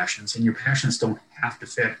pursue your passions, and your passions don't have to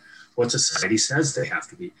fit what society says they have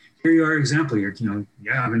to be. Here you are, example. I've been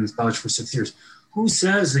in college for 6 years. Who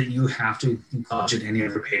says that you have to do college at any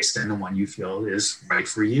other pace than the one you feel is right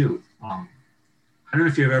for you? I don't know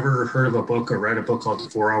if you've ever heard of a book or read a book called The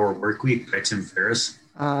 4-Hour Workweek by Tim Ferriss.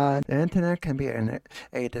 The internet can be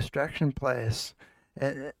a distraction place.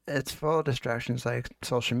 It's full of distractions like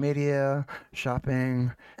social media,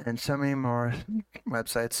 shopping, and so many more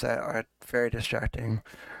websites that are very distracting,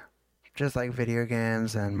 just like video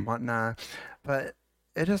games and whatnot. But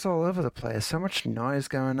it is all over the place. So much noise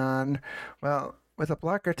going on. Well, with a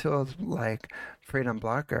blocker tool like Freedom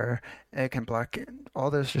Blocker, it can block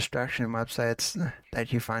all those distraction websites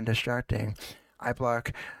that you find distracting. I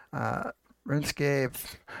block RuneScape,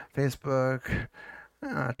 Facebook,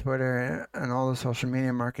 Twitter, and all the social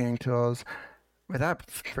media marketing tools. Without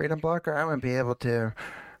Freedom Blocker, I wouldn't be able to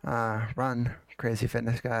run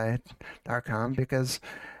crazyfitnessguy.com because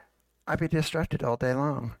I'd be distracted all day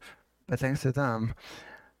long. But thanks to them,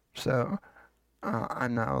 so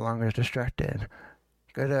I'm no longer distracted.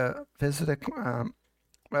 Visit the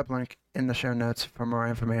web link in the show notes for more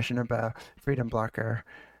information about Freedom Blocker,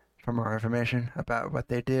 for more information about what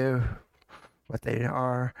they do, what they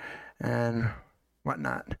are, and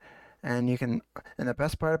whatnot. And the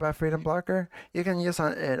best part about Freedom Blocker, you can use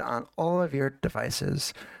it on all of your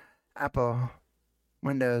devices: Apple,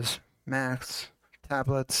 Windows, Macs,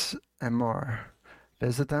 tablets, and more.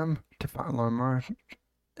 Visit them to learn more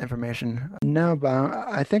information. No, but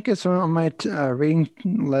I think it's on my reading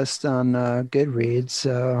list on Goodreads,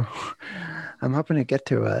 so I'm hoping to get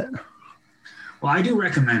to it. Well, I do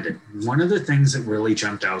recommend it. One of the things that really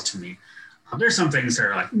jumped out to me, there's some things that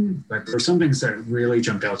are like, but there's some things that really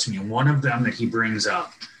jumped out to me. And one of them that he brings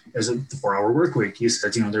up is the 4-Hour Workweek. He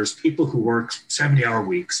says, there's people who work 70-hour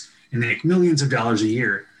weeks and they make millions of dollars a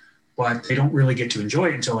year, but they don't really get to enjoy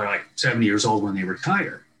it until they're like 70 years old when they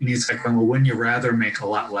retire. And he's like, well, wouldn't you rather make a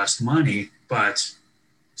lot less money, but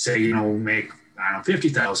say, make,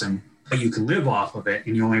 $50,000, but you can live off of it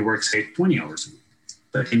and you only work, say, 20 hours a week,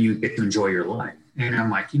 but then you get to enjoy your life. And I'm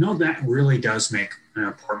like, that really does make an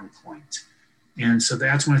important point. And so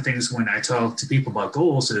that's one of the things when I talk to people about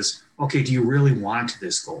goals is, okay, do you really want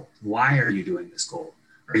this goal? Why are you doing this goal?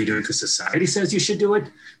 Are you doing it because society says you should do it?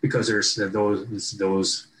 Because there's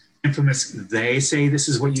those infamous, they say this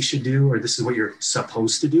is what you should do, or this is what you're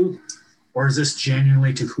supposed to do? Or is this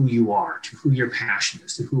genuinely to who you are, to who your passion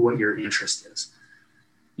is, to what your interest is?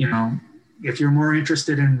 If you're more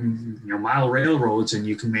interested in, mile railroads and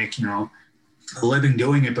you can make, a living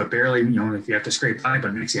doing it, but barely, if you have to scrape by,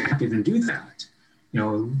 but it makes you happy, then do that.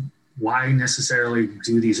 Why necessarily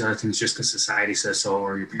do these other things just because society says so,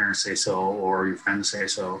 or your parents say so, or your friends say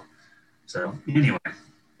so? So anyway.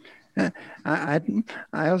 I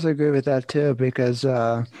also agree with that too, because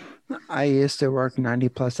I used to work 90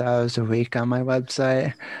 plus hours a week on my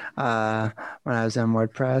website when I was in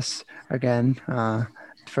WordPress. Again,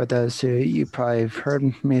 for those who you probably have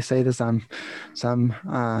heard me say this on some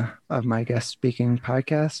of my guest speaking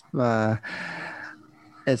podcasts,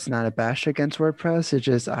 it's not a bash against WordPress. It's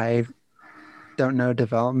just I don't know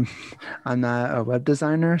development. I'm not a web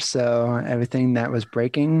designer, so everything that was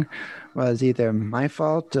breaking was either my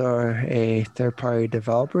fault or a third-party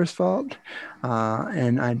developer's fault.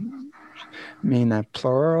 And I mean that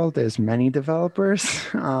plural. There's many developers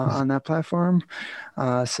on that platform.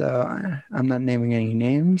 So I'm not naming any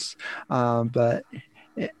names, but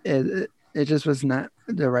it just was not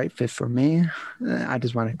the right fit for me. I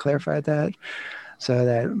just want to clarify that so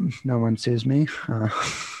that no one sues me.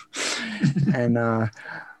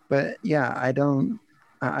 But yeah,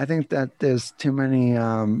 I think that there's too many,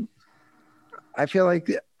 I feel like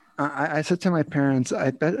I said to my parents,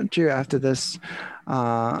 I bet you after this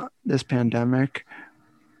pandemic,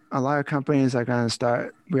 a lot of companies are going to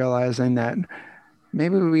start realizing that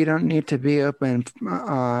maybe we don't need to be open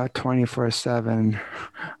 24/7.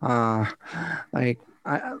 Like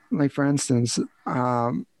for instance,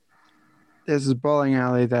 there's this bowling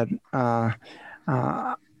alley that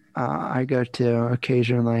I go to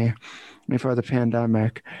occasionally before the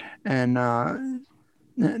pandemic, and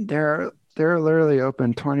they're literally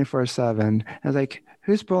open 24/7. I was like,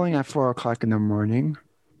 who's bowling at 4:00 in the morning?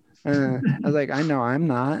 I was like, I know I'm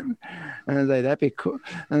not. And I was like, that'd be cool.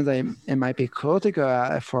 I was like, it might be cool to go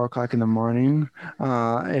out at 4:00 in the morning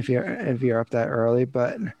if you're up that early,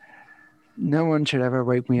 but no one should ever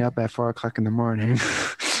wake me up at 4:00 in the morning,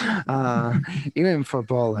 even for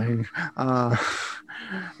bowling.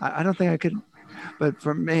 I don't think I could. but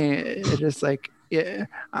for me, it just like, yeah,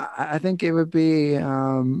 I think it would be,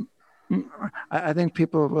 I think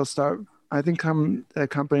people will start, I think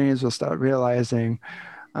companies will start realizing,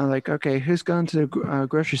 like, okay, who's going to the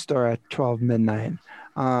grocery store at 12 midnight?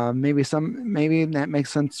 Maybe that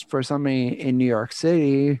makes sense for somebody in New York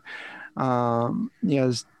City.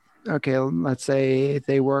 Okay, let's say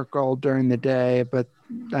they work all during the day, but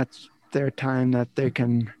that's their time that they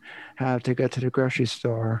can have to go to the grocery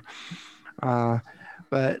store.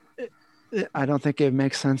 But I don't think it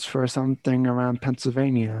makes sense for something around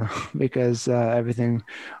Pennsylvania because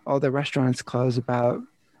all the restaurants close about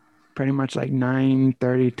pretty much like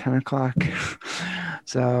 9:30, 10 o'clock.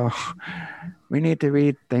 So we need to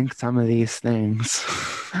rethink some of these things.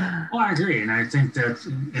 Well, I agree. And I think that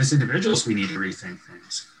as individuals, we need to rethink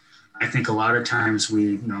things. I think a lot of times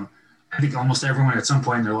I think almost everyone at some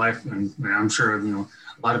point in their life, and I'm sure, a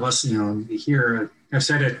lot of us, here have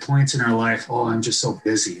said at points in our life, oh, I'm just so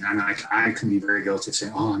busy. And I can be very guilty of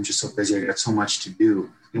saying, oh, I'm just so busy. I got so much to do.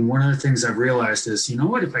 And one of the things I've realized is,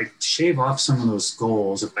 if I shave off some of those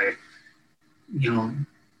goals, if I,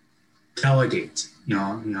 delegate,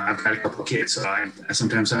 I've got a couple of kids. So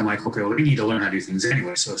sometimes I'm like, okay, well, they need to learn how to do things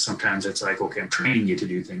anyway. So sometimes it's like, okay, I'm training you to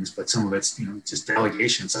do things, but some of it's, just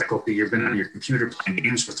delegation. It's like, okay, you've been on your computer playing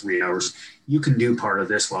games for 3 hours. You can do part of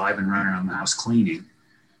this while I've been running around the house cleaning.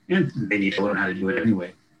 And they need to learn how to do it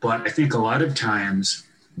anyway. But I think a lot of times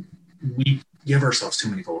we give ourselves too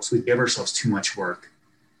many goals. We give ourselves too much work.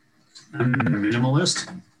 I'm not a minimalist,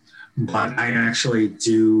 but I actually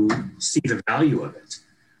do see the value of it.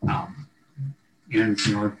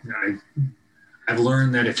 I've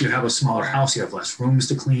learned that if you have a smaller house, you have less rooms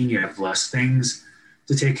to clean, you have less things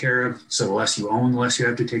to take care of. So the less you own, the less you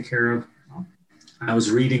have to take care of. I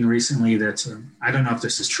was reading recently that, I don't know if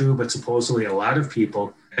this is true, but supposedly a lot of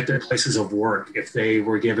people at their places of work, if they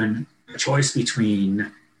were given a choice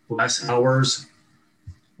between less hours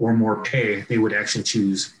or more pay, they would actually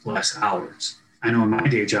choose less hours. I know in my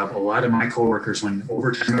day job, a lot of my coworkers, when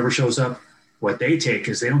overtime ever shows up, what they take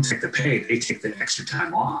is they don't take the pay, they take the extra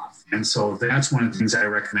time off. And so that's one of the things I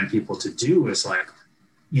recommend people to do is like,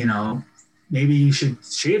 maybe you should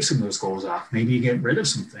shave some of those goals off. Maybe you get rid of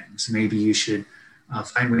some things. Maybe you should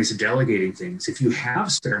find ways of delegating things. If you have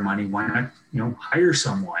spare money, why not, hire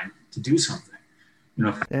someone to do something?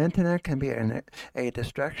 The internet can be a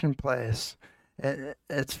distraction place.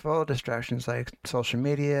 It's full of distractions like social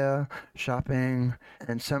media, shopping,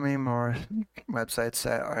 and so many more websites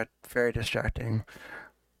that are very distracting,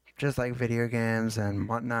 just like video games and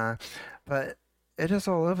whatnot. But it is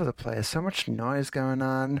all over the place. So much noise going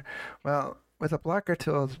on. Well, with a blocker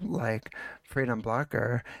tool like Freedom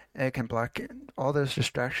Blocker, it can block all those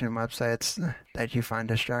distraction websites that you find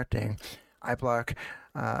distracting. I block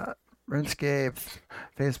RuneScape,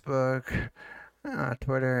 Facebook,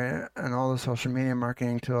 Twitter, and all the social media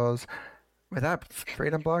marketing tools. Without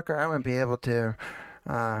Freedom Blocker, I wouldn't be able to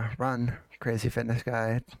run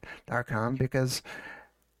crazyfitnessguy.com because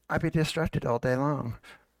I'd be distracted all day long.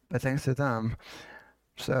 But thanks to them,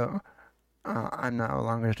 so I'm no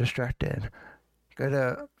longer distracted.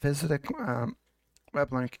 Visit the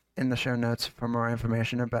web link in the show notes for more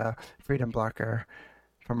information about Freedom Blocker,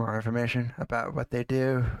 for more information about what they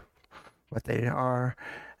do, what they are,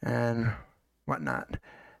 and whatnot.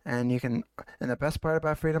 And the best part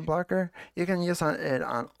about Freedom Blocker, you can use it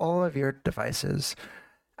on all of your devices: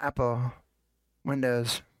 Apple,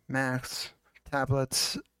 Windows, Macs,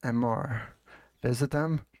 tablets, and more. Visit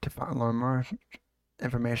them to learn more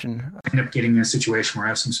information. I end up getting in a situation where I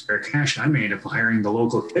have some spare cash. I may end up hiring the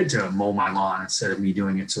local kid to mow my lawn instead of me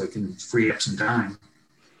doing it, so it can free up some time.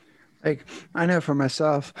 Like, I know for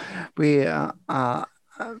myself, I've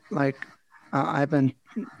been,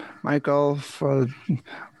 my goal for,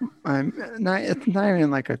 it's not even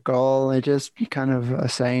like a goal. It's just kind of a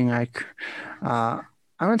saying I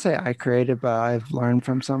wouldn't say I created, but I've learned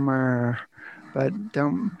from somewhere. But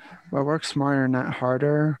work smarter, not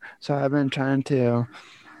harder. So I've been trying to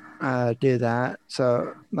do that.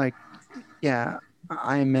 So I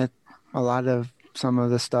admit a lot of some of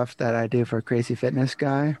the stuff that I do for Crazy Fitness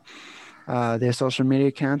Guy. Their social media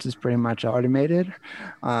accounts is pretty much automated.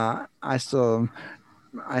 I still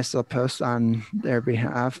post on their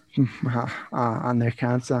behalf on their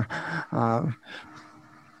accounts that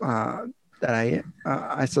I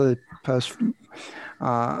still post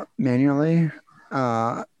manually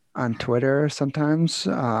on Twitter sometimes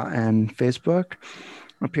and Facebook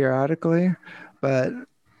periodically, but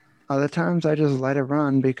other times I just let it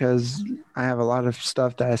run because I have a lot of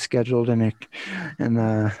stuff that I scheduled in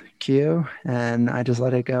the queue, and I just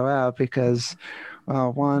let it go out because,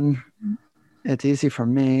 one, it's easy for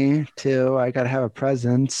me too. I got to have a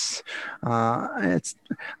presence. It's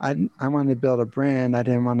I wanted to build a brand. I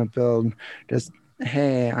didn't want to build just,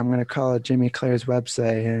 hey, I'm going to call it Jimmy Clare's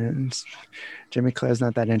website, and Jimmy Clare's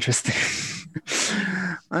not that interesting.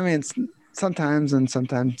 I mean, sometimes and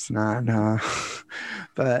sometimes not.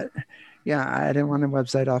 But yeah, I didn't want a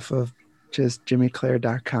website off of just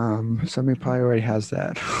jimmyclare.com. Somebody probably already has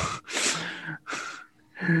that.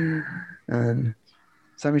 And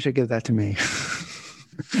somebody should give that to me.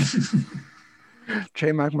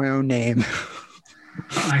 Trademark my own name.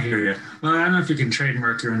 I hear you. Well, I don't know if you can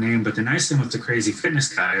trademark your own name, but the nice thing with the Crazy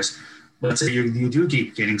Fitness guys, let's say you do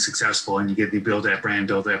keep getting successful and you build that brand,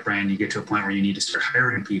 you get to a point where you need to start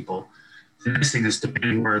hiring people. The nice thing is,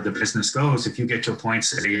 depending where the business goes, if you get to a point,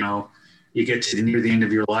 say, you get to near the end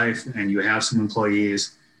of your life and you have some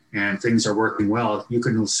employees and things are working well, you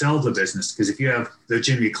can sell the business. Because if you have the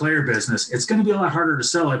Jimmy Clare business, it's going to be a lot harder to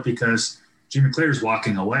sell it because Jimmy Clare is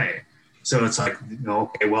walking away. So it's like,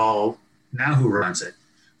 okay, well, now who runs it?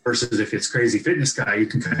 Versus if it's Crazy Fitness guy, you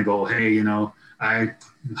can kind of go, hey, I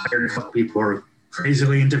hired a couple people who are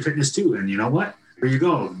crazily into fitness too. And you know what? Here you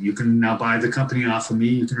go. You can now buy the company off of me.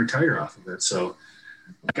 You can retire off of it. So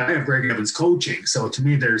like I have Greg Evans Coaching. So to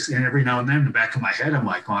me, and every now and then in the back of my head, I'm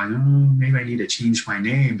like, maybe I need to change my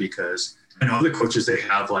name, because I know other coaches, they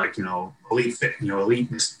have like, elite fit,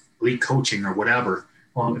 elite coaching or whatever.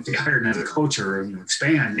 Well, if they hire another coach or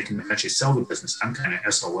expand, they can actually sell the business. I'm kind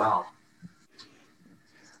of SOL.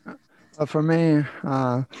 For me,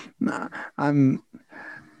 one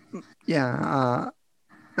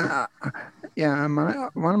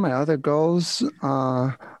of my other goals,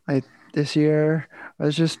 this year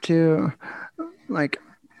was just to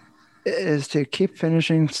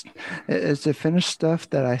finish stuff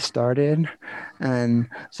that I started. And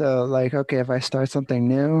so okay, if I start something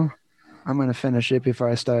new, I'm going to finish it before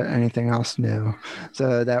I start anything else new.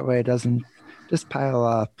 So that way it doesn't just pile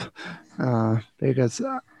up, because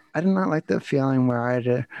I did not like the feeling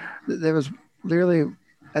where there was literally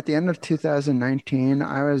at the end of 2019,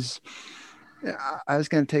 I was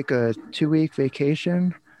going to take a 2-week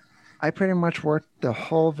vacation. I pretty much worked the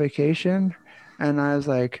whole vacation, and I was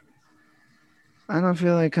like, I don't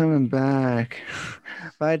feel like coming back.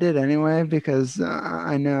 But I did anyway, because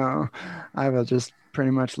I know I will just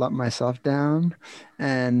pretty much let myself down.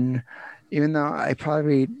 And even though I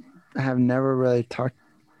probably have never really talked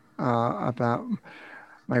about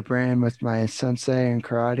my brand with my sensei in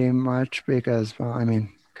karate much, because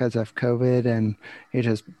of COVID and he's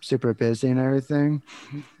just super busy and everything.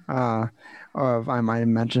 Or if I might have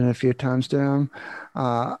mentioned it a few times to him.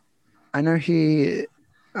 I know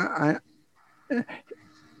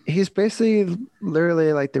he's basically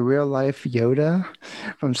literally like the real life Yoda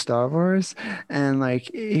from Star Wars. And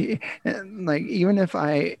even if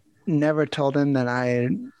I never told him that I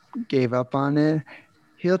gave up on it,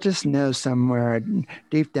 he'll just know somewhere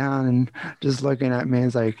deep down and just looking at me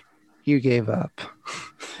is like, you gave up.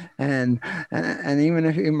 And even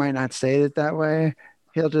if he might not say it that way,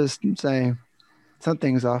 he'll just say,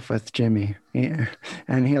 something's off with Jimmy. Yeah.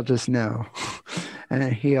 And he'll just know.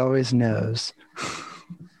 And he always knows.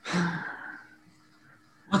 Well,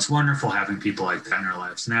 it's wonderful having people like that in our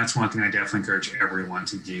lives. And that's one thing I definitely encourage everyone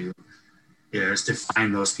to do, is to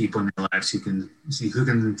find those people in their lives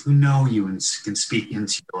who know you and can speak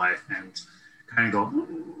into your life and kind of go,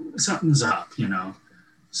 something's up,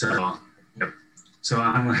 So, yep. So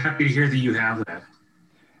I'm happy to hear that you have that.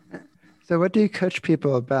 So what do you coach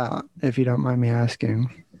people about, if you don't mind me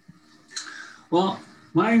asking? Well,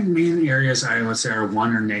 my main areas, I would say, are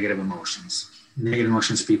negative emotions. Negative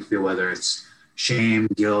emotions people feel, whether it's shame,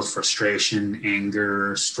 guilt, frustration,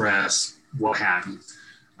 anger, stress, what have you.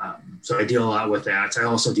 So I deal a lot with that. I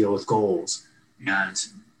also deal with goals. And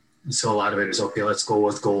so a lot of it is, okay, let's go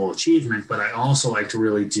with goal achievement. But I also like to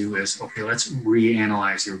really do is, okay, let's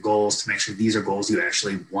reanalyze your goals to make sure these are goals you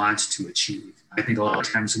actually want to achieve. I think a lot of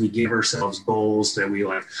times we give ourselves goals that we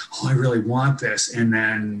like, I really want this. And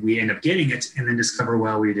then we end up getting it and then discover,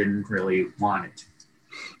 well, we didn't really want it.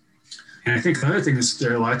 And I think the other thing is,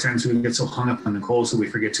 there are a lot of times we get so hung up on the goals that we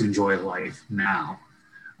forget to enjoy life now.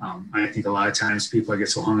 I think a lot of times people get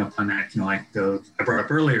so hung up on that, I brought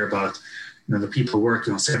up earlier about, the people who work,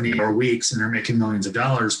 70-hour weeks and they're making millions of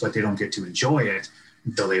dollars, but they don't get to enjoy it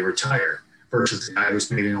until they retire, versus the guy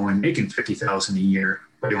who's maybe only making $50,000 a year,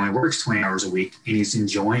 but he only works 20 hours a week and he's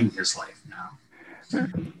enjoying his life now.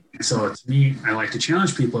 And so to me, I like to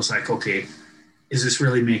challenge people. It's like, okay, is this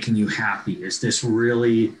really making you happy? Is this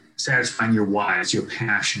really satisfying your whys, your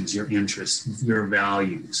passions, your interests, your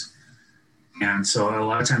values? And so a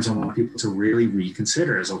lot of times I want people to really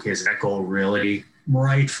reconsider is that goal really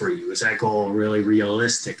right for you? Is that goal really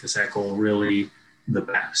realistic? Is that goal really the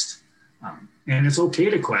best? And it's okay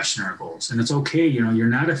to question our goals, and it's okay, you're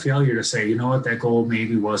not a failure to say, that goal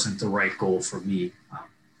maybe wasn't the right goal for me.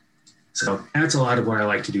 So that's a lot of what I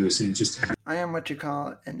like to do, is just. I am what you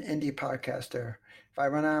call an indie podcaster. If I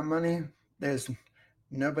run out of money, there's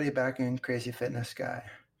nobody backing Crazy Fitness Guy.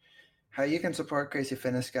 How you can support Crazy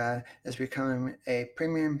Fitness Guy is becoming a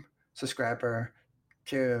premium subscriber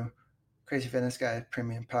to Crazy Fitness Guy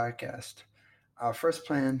Premium Podcast. Our first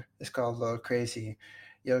plan is called Little Crazy.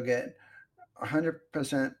 You'll get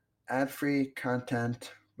 100% ad-free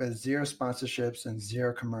content with zero sponsorships and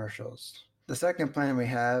zero commercials. The second plan we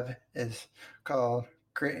have is called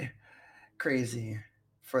Crazy.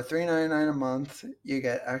 For $3.99 a month, you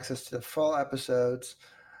get access to the full episodes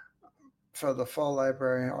for the full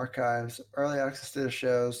library archives, early access to the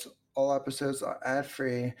shows. All episodes are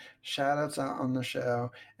ad-free, shout-outs on the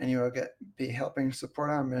show, and you will be helping support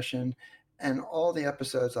our mission, and all the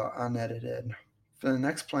episodes are unedited. For the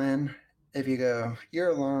next plan, if you go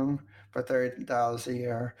year-long for $30 a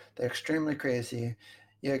year, the Extremely Crazy,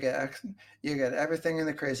 you'll get everything in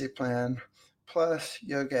the Crazy plan, plus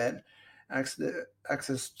you'll get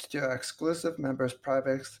access to exclusive members'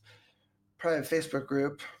 private Facebook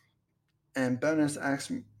group, and bonus ask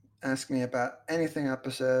me about anything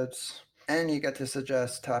episodes, and you get to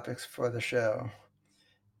suggest topics for the show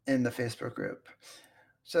in the Facebook group.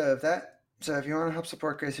 So if you want to help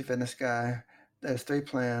support Crazy Fitness Guy, there's 3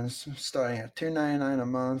 plans starting at $2.99 a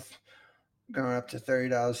month, going up to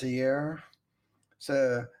 $30 a year.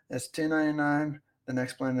 So it's $2.99. The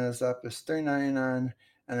next plan is up is $3.99,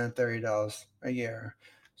 and then $30 a year.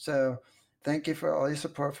 So thank you for all your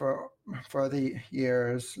support for the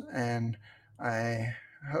years, and I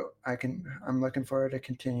hope I'm looking forward to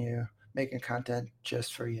continue making content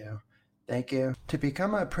just for you. Thank you. To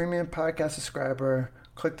become a premium podcast subscriber,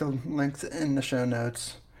 click the links in the show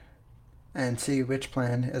notes and see which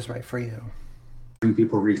plan is right for you.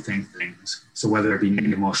 People rethink things. So whether it be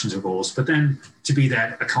negative emotions or goals, but then to be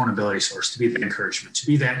that accountability source, to be the encouragement, to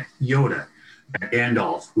be that Yoda, that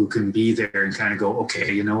Gandalf, who can be there and kind of go,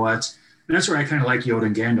 okay, you know what? And that's where I kind of like Yoda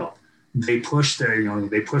and Gandalf. They push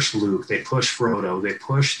they push Luke, they push Frodo, they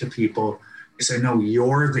push the people. They say, no,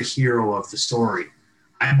 you're the hero of the story.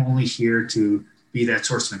 I'm only here to be that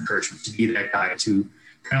source of encouragement, to be that guy, to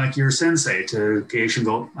kind of like your sensei, to occasionally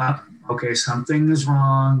go, okay, something is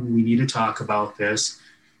wrong. We need to talk about this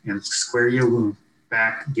and square you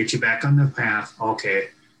back, get you back on the path. Okay,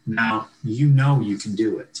 now you can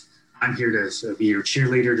do it. I'm here to be your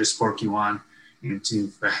cheerleader, to support you on, and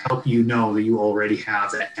to help you know that you already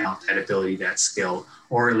have that talent, that ability, that skill,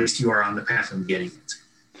 or at least you are on the path of getting it.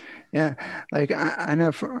 Yeah, like I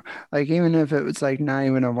know, even if it was like not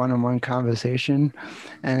even a one-on-one conversation,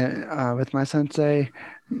 and with my sensei,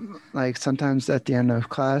 like sometimes at the end of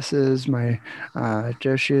classes, my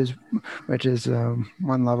Joshu, which is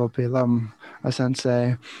one level below a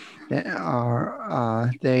sensei,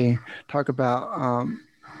 they talk about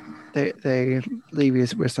they leave you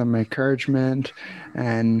with some encouragement,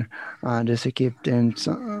 and just to keep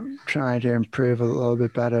trying to improve a little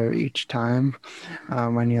bit better each time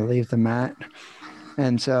when you leave the mat.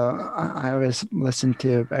 And so I always listen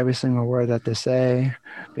to every single word that they say,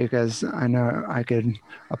 because I know I could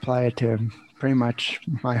apply it to pretty much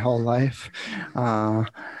my whole life,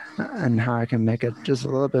 and how I can make it just a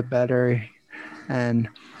little bit better. And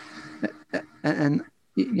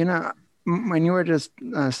when you were just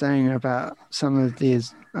saying about some of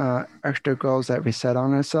these extra goals that we set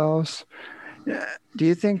on ourselves, do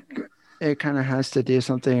you think it kind of has to do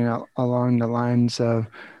something along the lines of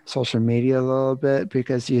social media a little bit?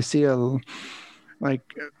 Because you see I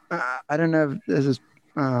don't know if this is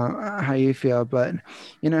how you feel, but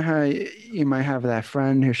you know how you might have that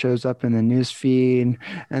friend who shows up in the news feed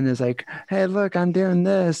and is like, hey, look, I'm doing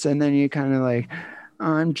this. And then you kind of like,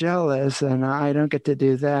 oh, I'm jealous and I don't get to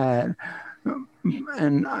do that.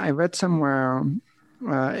 And I read somewhere,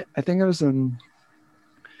 I think it was when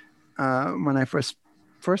I first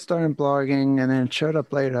started blogging, and then it showed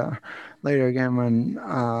up later again when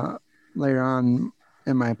later on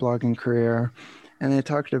in my blogging career, and they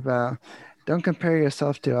talked about don't compare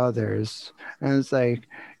yourself to others. And it's like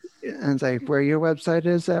where your website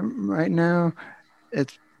is at right now,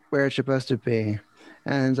 it's where it's supposed to be.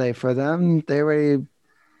 And it's like for them, they already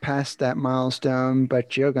passed that milestone,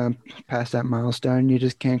 but you're going to pass that milestone. You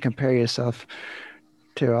just can't compare yourself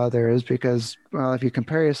to others, because, well, if you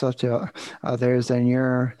compare yourself to others, then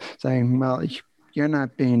you're saying, well, you're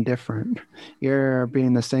not being different. You're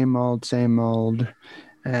being the same old.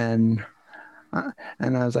 And I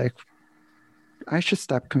was like, I should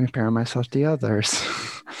stop comparing myself to others.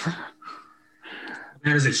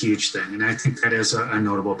 That is a huge thing, and I think that is a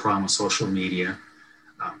notable problem with social media.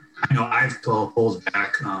 I know I've pulled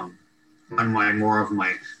back on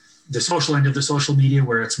the social end of the social media,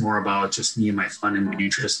 where it's more about just me and my fun and my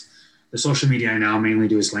interest. The social media I now mainly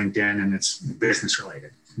do is LinkedIn, and it's business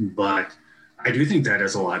related. But I do think that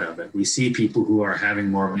is a lot of it. We see people who are having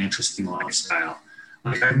more of an interesting lifestyle.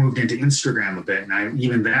 Like I've moved into Instagram a bit, and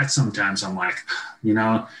even that sometimes I'm like,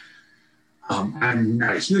 I'm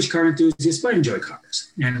not a huge car enthusiast, but I enjoy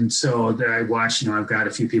cars. And so that I watch, I've got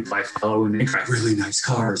a few people I follow and they drive really nice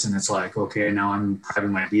cars. And it's like, okay, now I'm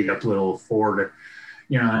driving my beat up little Ford,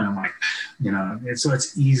 and I'm like, so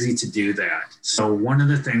it's easy to do that. So one of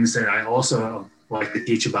the things that I also like to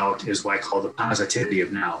teach about is what I call the positivity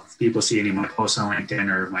of now. If people see any of my posts on LinkedIn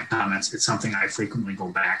or my comments, it's something I frequently go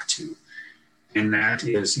back to. And that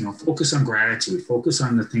is, focus on gratitude, focus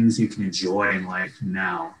on the things you can enjoy in life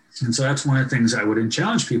now. And so that's one of the things I would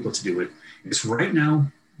challenge people to do is right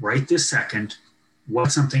now, right this second,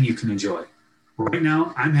 what's something you can enjoy? Right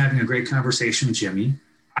now, I'm having a great conversation with Jimmy.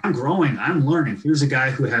 I'm growing, I'm learning. Here's a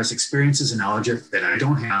guy who has experiences and knowledge that I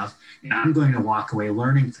don't have, and I'm going to walk away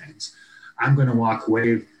learning things. I'm going to walk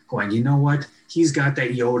away going, you know what? He's got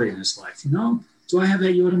that Yoda in his life. Do I have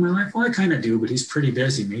that Yoda in my life? Well, I kind of do, but he's pretty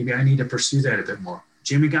busy. Maybe I need to pursue that a bit more.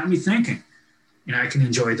 Jimmy got me thinking. And I can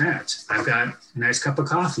enjoy that. I've got a nice cup of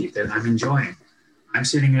coffee that I'm enjoying. I'm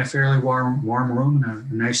sitting in a fairly warm room in a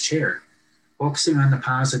nice chair, focusing on the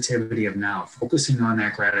positivity of now, focusing on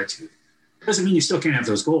that gratitude. Doesn't mean you still can't have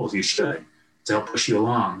those goals. You should to help push you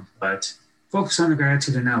along, but focus on the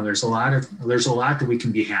gratitude of now. There's a lot that we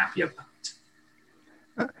can be happy about.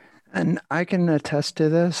 And I can attest to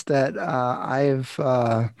this that I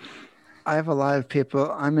have a lot of people.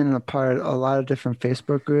 I'm in a lot of different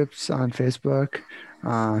Facebook groups on Facebook.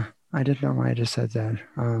 I didn't know why I just said that.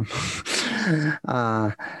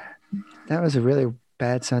 That was a really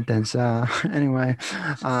bad sentence. Anyway,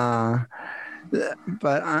 but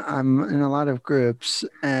I'm in a lot of groups,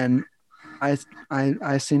 and I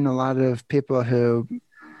seen a lot of people who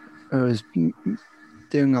was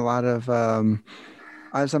doing a lot of.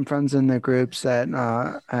 I have some friends in the groups that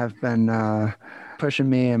have been. Pushing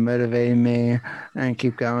me and motivating me and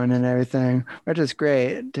keep going and everything, which is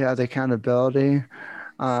great to have the accountability.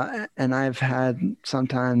 And I've had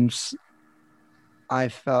sometimes I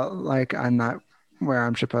felt like I'm not where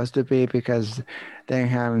I'm supposed to be because they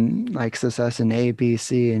having like success in A, B,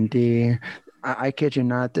 C, and D. I kid you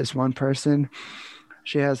not, this one person,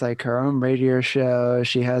 she has like her own radio show.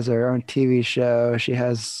 She has her own TV show. She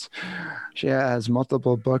has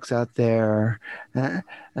multiple books out there. And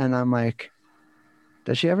I'm like,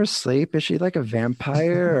 does she ever sleep? Is she like a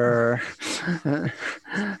vampire?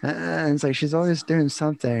 And it's like she's always doing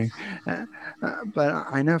something. But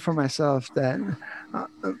I know for myself that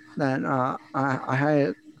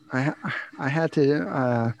I had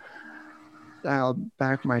to dial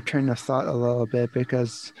back my train of thought a little bit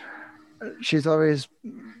because she's always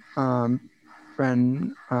been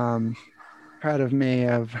proud of me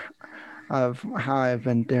of how I've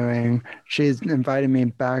been doing. She's invited me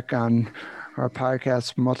back on our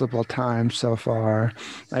podcast multiple times so far.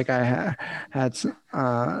 Like I had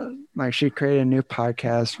like she created a new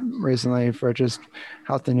podcast recently for just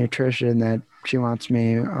health and nutrition that she wants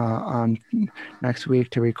me on next week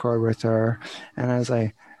to record with her. And I was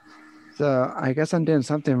like, so I guess I'm doing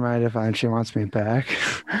something right if she wants me back.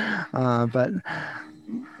 But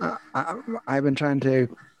I've been trying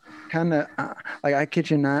to kind of like, I kid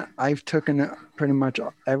you not, I've taken pretty much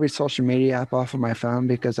every social media app off of my phone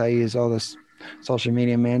because I use all this social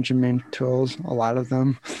media management tools, a lot of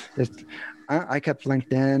them. I kept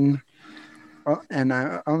LinkedIn and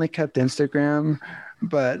I only kept Instagram,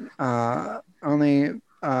 but only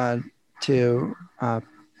to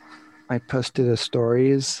I post to the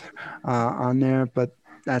stories on there, but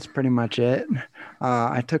that's pretty much it.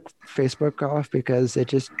 I took Facebook off because it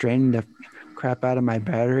just drained the crap out of my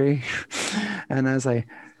battery. And I was like,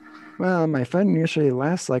 well, my phone usually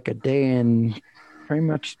lasts like a day and pretty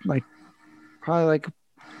much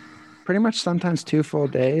pretty much sometimes 2 full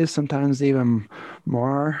days, sometimes even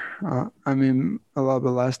more. I mean, a little bit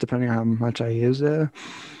less depending on how much I use it.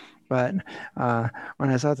 But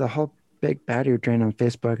when I saw the whole big battery drain on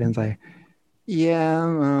Facebook, and it's like, yeah,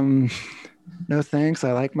 no thanks.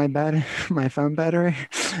 I like my phone battery,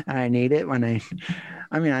 and I need it when I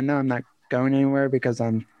mean, I know I'm not going anywhere because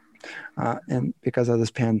and because of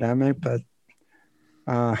this pandemic, but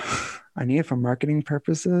I need it for marketing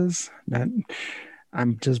purposes.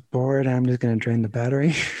 I'm just bored. I'm just going to drain the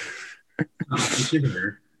battery.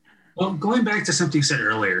 Well, going back to something you said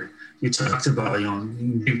earlier, you talked about,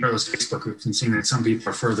 being part of those Facebook groups and seeing that some people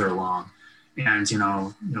are further along. And,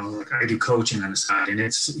 like I do coaching on the side, and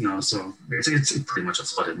it's, so it's pretty much a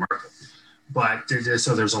flooded market. But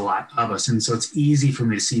so there's a lot of us. And so it's easy for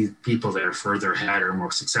me to see people that are further ahead or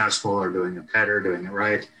more successful or doing it better, doing it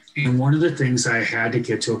right. And one of the things I had to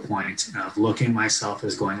get to a point of looking at myself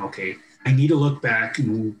as going, okay, I need to look back.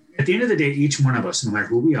 And at the end of the day, each one of us, no matter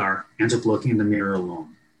who we are, ends up looking in the mirror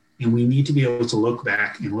alone. And we need to be able to look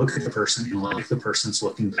back and look at the person and like the person's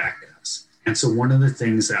looking back at us. And so one of the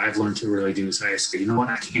things that I've learned to really do is I say, you know what,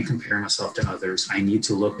 I can't compare myself to others. I need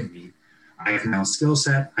to look at me. I have my own skill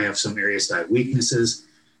set. I have some areas that I have weaknesses,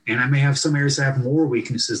 and I may have some areas that have more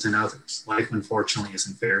weaknesses than others. Life, unfortunately,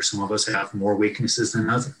 isn't fair. Some of us have more weaknesses than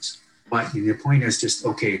others. But the point is just,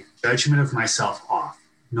 okay, judgment of myself off.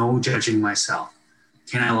 No judging myself.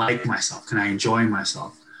 Can I like myself? Can I enjoy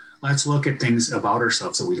myself? Let's look at things about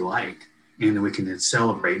ourselves that we like and that we can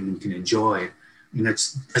celebrate and we can enjoy. And it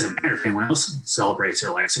doesn't matter if anyone else celebrates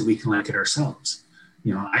their life, so we can like it ourselves.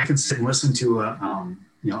 I can sit and listen to a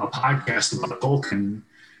podcast about Tolkien.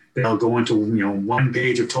 They'll go into, one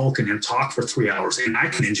page of Tolkien and talk for 3 hours, and I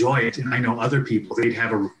can enjoy it. And I know other people, they'd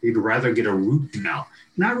rather get a root canal.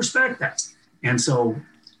 And I respect that. And so,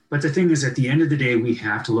 but the thing is, at the end of the day, we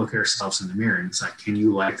have to look at ourselves in the mirror, and it's like, can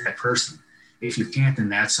you like that person? If you can't, then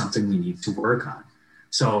that's something we need to work on.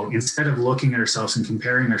 So instead of looking at ourselves and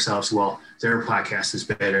comparing ourselves, well, their podcast is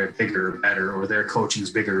better, bigger, or better, or their coaching is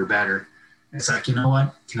bigger or better. It's like, you know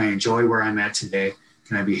what? Can I enjoy where I'm at today?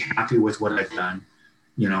 Can I be happy with what I've done?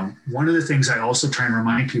 One of the things I also try and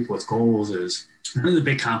remind people with goals is one of the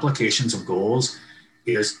big complications of goals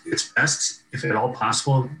is it's best, if at all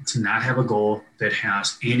possible, to not have a goal that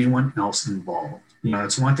has anyone else involved.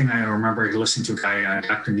 It's one thing I remember listening to a guy,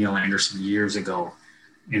 Dr. Neil Anderson, years ago.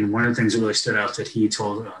 And one of the things that really stood out that he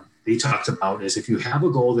talked about is if you have a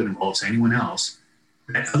goal that involves anyone else,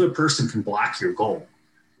 that other person can block your goal.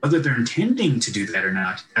 Whether they're intending to do that or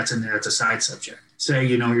not, that's a side subject. Say,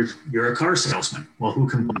 you're a car salesman. Well, who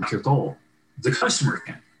can block your goal? The customer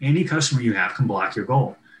can. Any customer you have can block your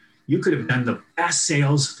goal. You could have done the best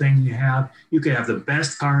sales thing you have. You could have the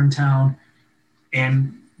best car in town,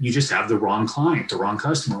 and you just have the wrong client, the wrong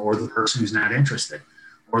customer, or the person who's not interested,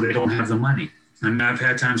 or they don't have the money. I mean, I've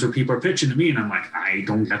had times where people are pitching to me and I'm like, I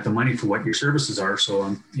don't have the money for what your services are. So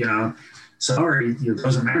I'm, sorry, it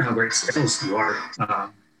doesn't matter how great sales you are.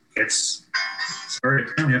 Sorry, I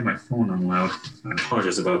can't have my phone on loud. I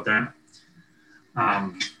apologize about that.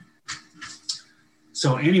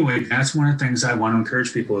 So anyway, that's one of the things I want to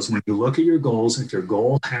encourage people is when you look at your goals, if your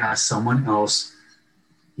goal has someone else,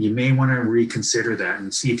 you may want to reconsider that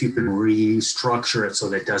and see if you can restructure it so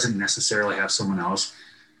that it doesn't necessarily have someone else.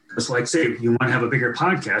 Because like say, you want to have a bigger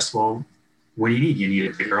podcast, well, what do you need? You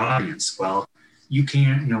need a bigger audience. Well, we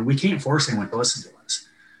can't force anyone to listen to us.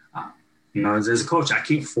 As a coach, I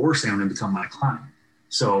can't force anyone to become my client.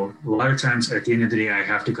 So a lot of times at the end of the day, I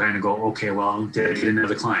have to kind of go, okay, well, did I get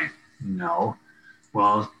another client? No.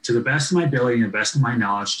 Well, to the best of my ability and the best of my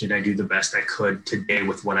knowledge, did I do the best I could today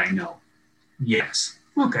with what I know? Yes.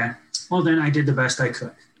 Okay. Well, then I did the best I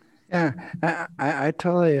could. Yeah, I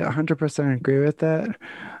totally 100% agree with that.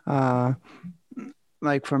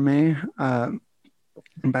 Like for me,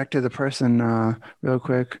 back to the person real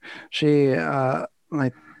quick. She,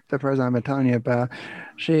 like the person I've been telling you about,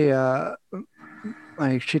 she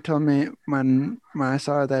told me when I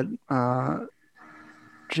saw that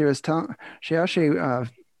she was telling, she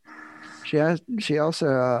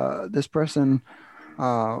also this person,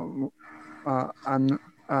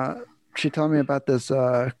 she told me about this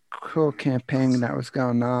cool campaign that was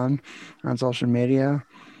going on social media,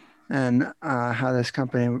 and how this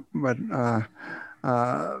company would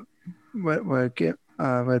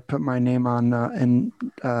put my name on in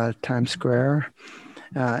Times Square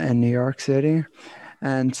in New York City.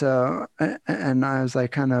 And so, and I was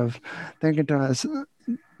like kind of thinking to us,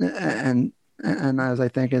 and I was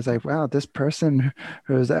like thinking, it's like, wow, this person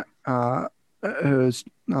who's a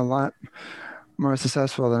lot more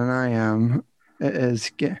successful than I am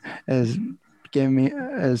is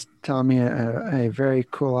telling me a very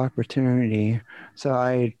cool opportunity.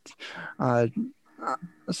 So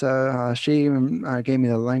she gave me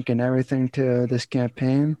the link and everything to this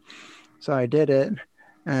campaign. So I did it,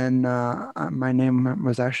 and my name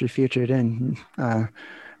was actually featured in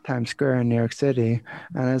Times Square in New York City.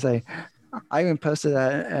 And I was like, I even posted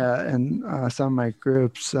that in some of my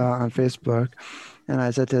groups on Facebook. And I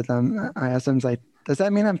said to them, I asked them, like, does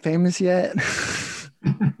that mean I'm famous yet?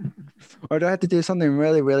 Or do I have to do something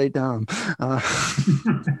really, really dumb?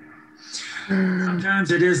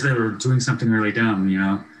 Sometimes it is that we're doing something really dumb,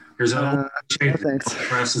 There's a thanks.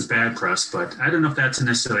 press is bad press, but I don't know if that's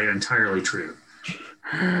necessarily entirely true.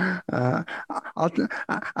 I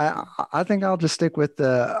think I'll just stick with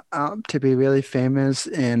the to be really famous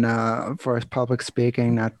and for public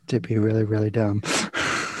speaking, not to be really, really dumb.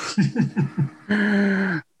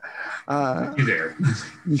 You there?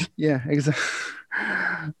 Yeah, exactly.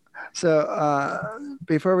 So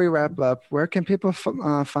before we wrap up, where can people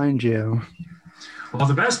find you? Well,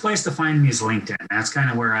 the best place to find me is LinkedIn. That's kind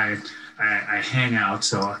of where I hang out.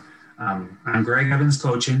 So I'm Greg Evans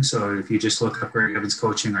Coaching. So if you just look up Greg Evans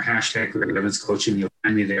Coaching or hashtag Greg Evans Coaching, you'll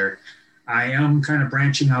find me there. I am kind of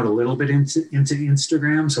branching out a little bit into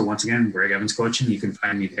Instagram. So once again, Greg Evans Coaching, you can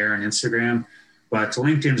find me there on Instagram. But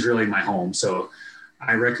LinkedIn is really my home. So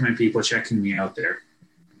I recommend people checking me out there.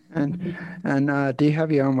 And do you have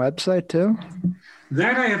your own website too?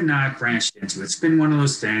 That I have not branched into. It's been one of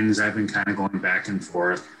those things I've been kind of going back and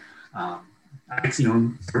forth.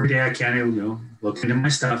 Every day I can, look into my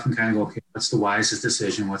stuff and kind of go, okay, what's the wisest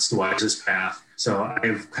decision? What's the wisest path? So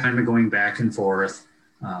I've kind of been going back and forth.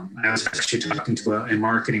 I was actually talking to a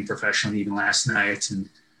marketing professional even last night, and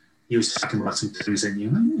he was talking about some things that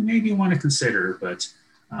maybe you want to consider, but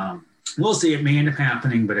we'll see. It may end up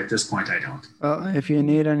happening, but at this point, I don't. Well, if you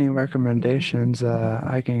need any recommendations,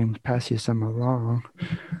 I can pass you some along.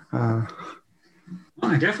 Well,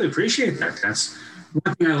 I definitely appreciate that. That's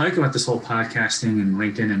one thing I like about this whole podcasting and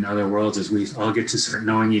LinkedIn and other worlds is we all get to start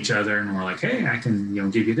knowing each other, and we're like, hey, I can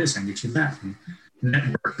give you this, I can get you that, and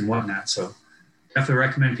network and whatnot. So definitely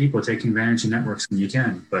recommend people taking advantage of networks when you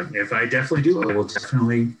can. But if I definitely do, I will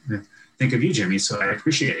definitely think of you, Jimmy. So I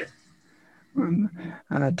appreciate it.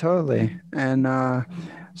 Totally. And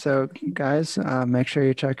so guys, make sure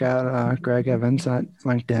you check out Greg Evans at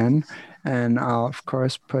LinkedIn, and I'll of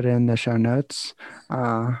course put in the show notes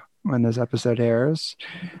when this episode airs,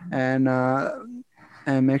 and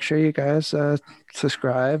make sure you guys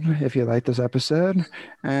subscribe if you like this episode,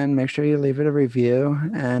 and make sure you leave it a review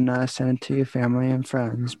and send it to your family and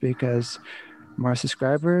friends, because more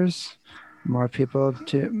subscribers, more people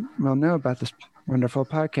will know about this wonderful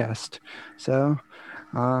podcast. So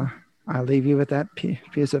I'll leave you with that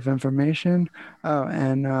piece of information. Oh,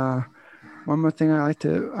 and one more thing I like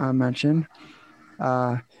to mention.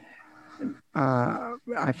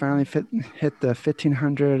 I finally hit the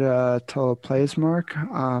 1,500 total plays mark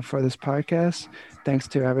for this podcast. Thanks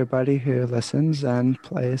to everybody who listens and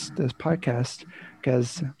plays this podcast,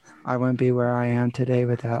 because I wouldn't be where I am today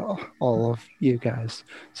without all of you guys.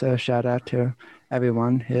 So shout out to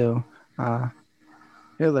everyone who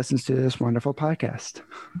listens to this wonderful podcast.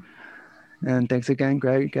 And thanks again,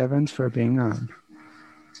 Greg Evans, for being on.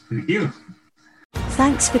 Thank you.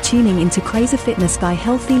 Thanks for tuning into Crazy Fitness by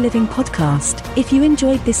Healthy Living Podcast. If you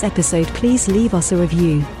enjoyed this episode, please leave us a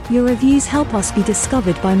review. Your reviews help us be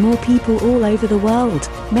discovered by more people all over the world.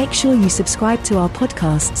 Make sure you subscribe to our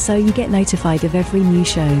podcast so you get notified of every new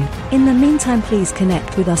show. In the meantime, please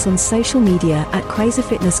connect with us on social media at Crazy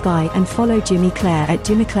Fitness Guy, and follow Jimmy Clare at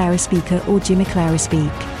Jimmy Clare Speaker or Jimmy Clare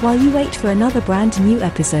Speak. While you wait for another brand new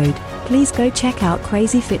episode, please go check out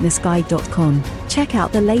crazyfitnessguy.com. Check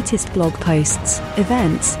out the latest blog posts,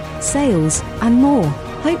 events, sales, and more.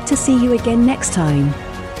 Hope to see you again next time.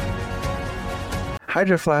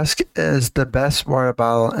 Hydro Flask is the best water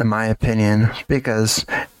bottle in my opinion, because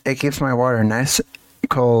it keeps my water nice,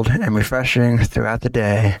 cold, and refreshing throughout the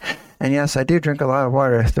day. And yes, I do drink a lot of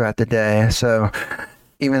water throughout the day, so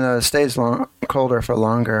even though it stays colder for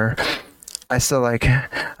longer, I still like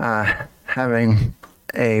having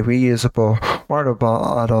a reusable water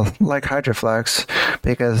bottle like Hydro Flask,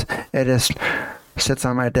 because it just sits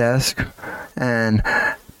on my desk, and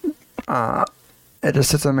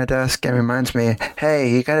reminds me,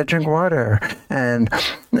 hey, you gotta drink water. And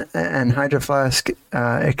Hydro Flask,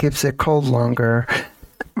 it keeps it cold longer,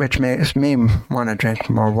 which makes me want to drink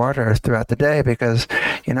more water throughout the day, because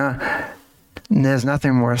there's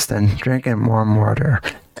nothing worse than drinking warm water.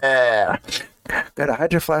 Go to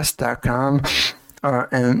hydroflask.com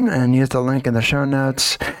and use the link in the show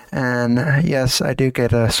notes. And yes, I do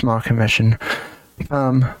get a small commission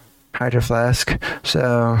from Hydro Flask,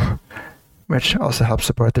 which also helps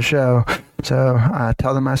support the show. So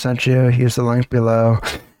tell them I sent you, use the link below,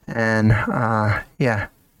 and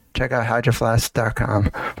check out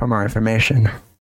hydroflask.com for more information.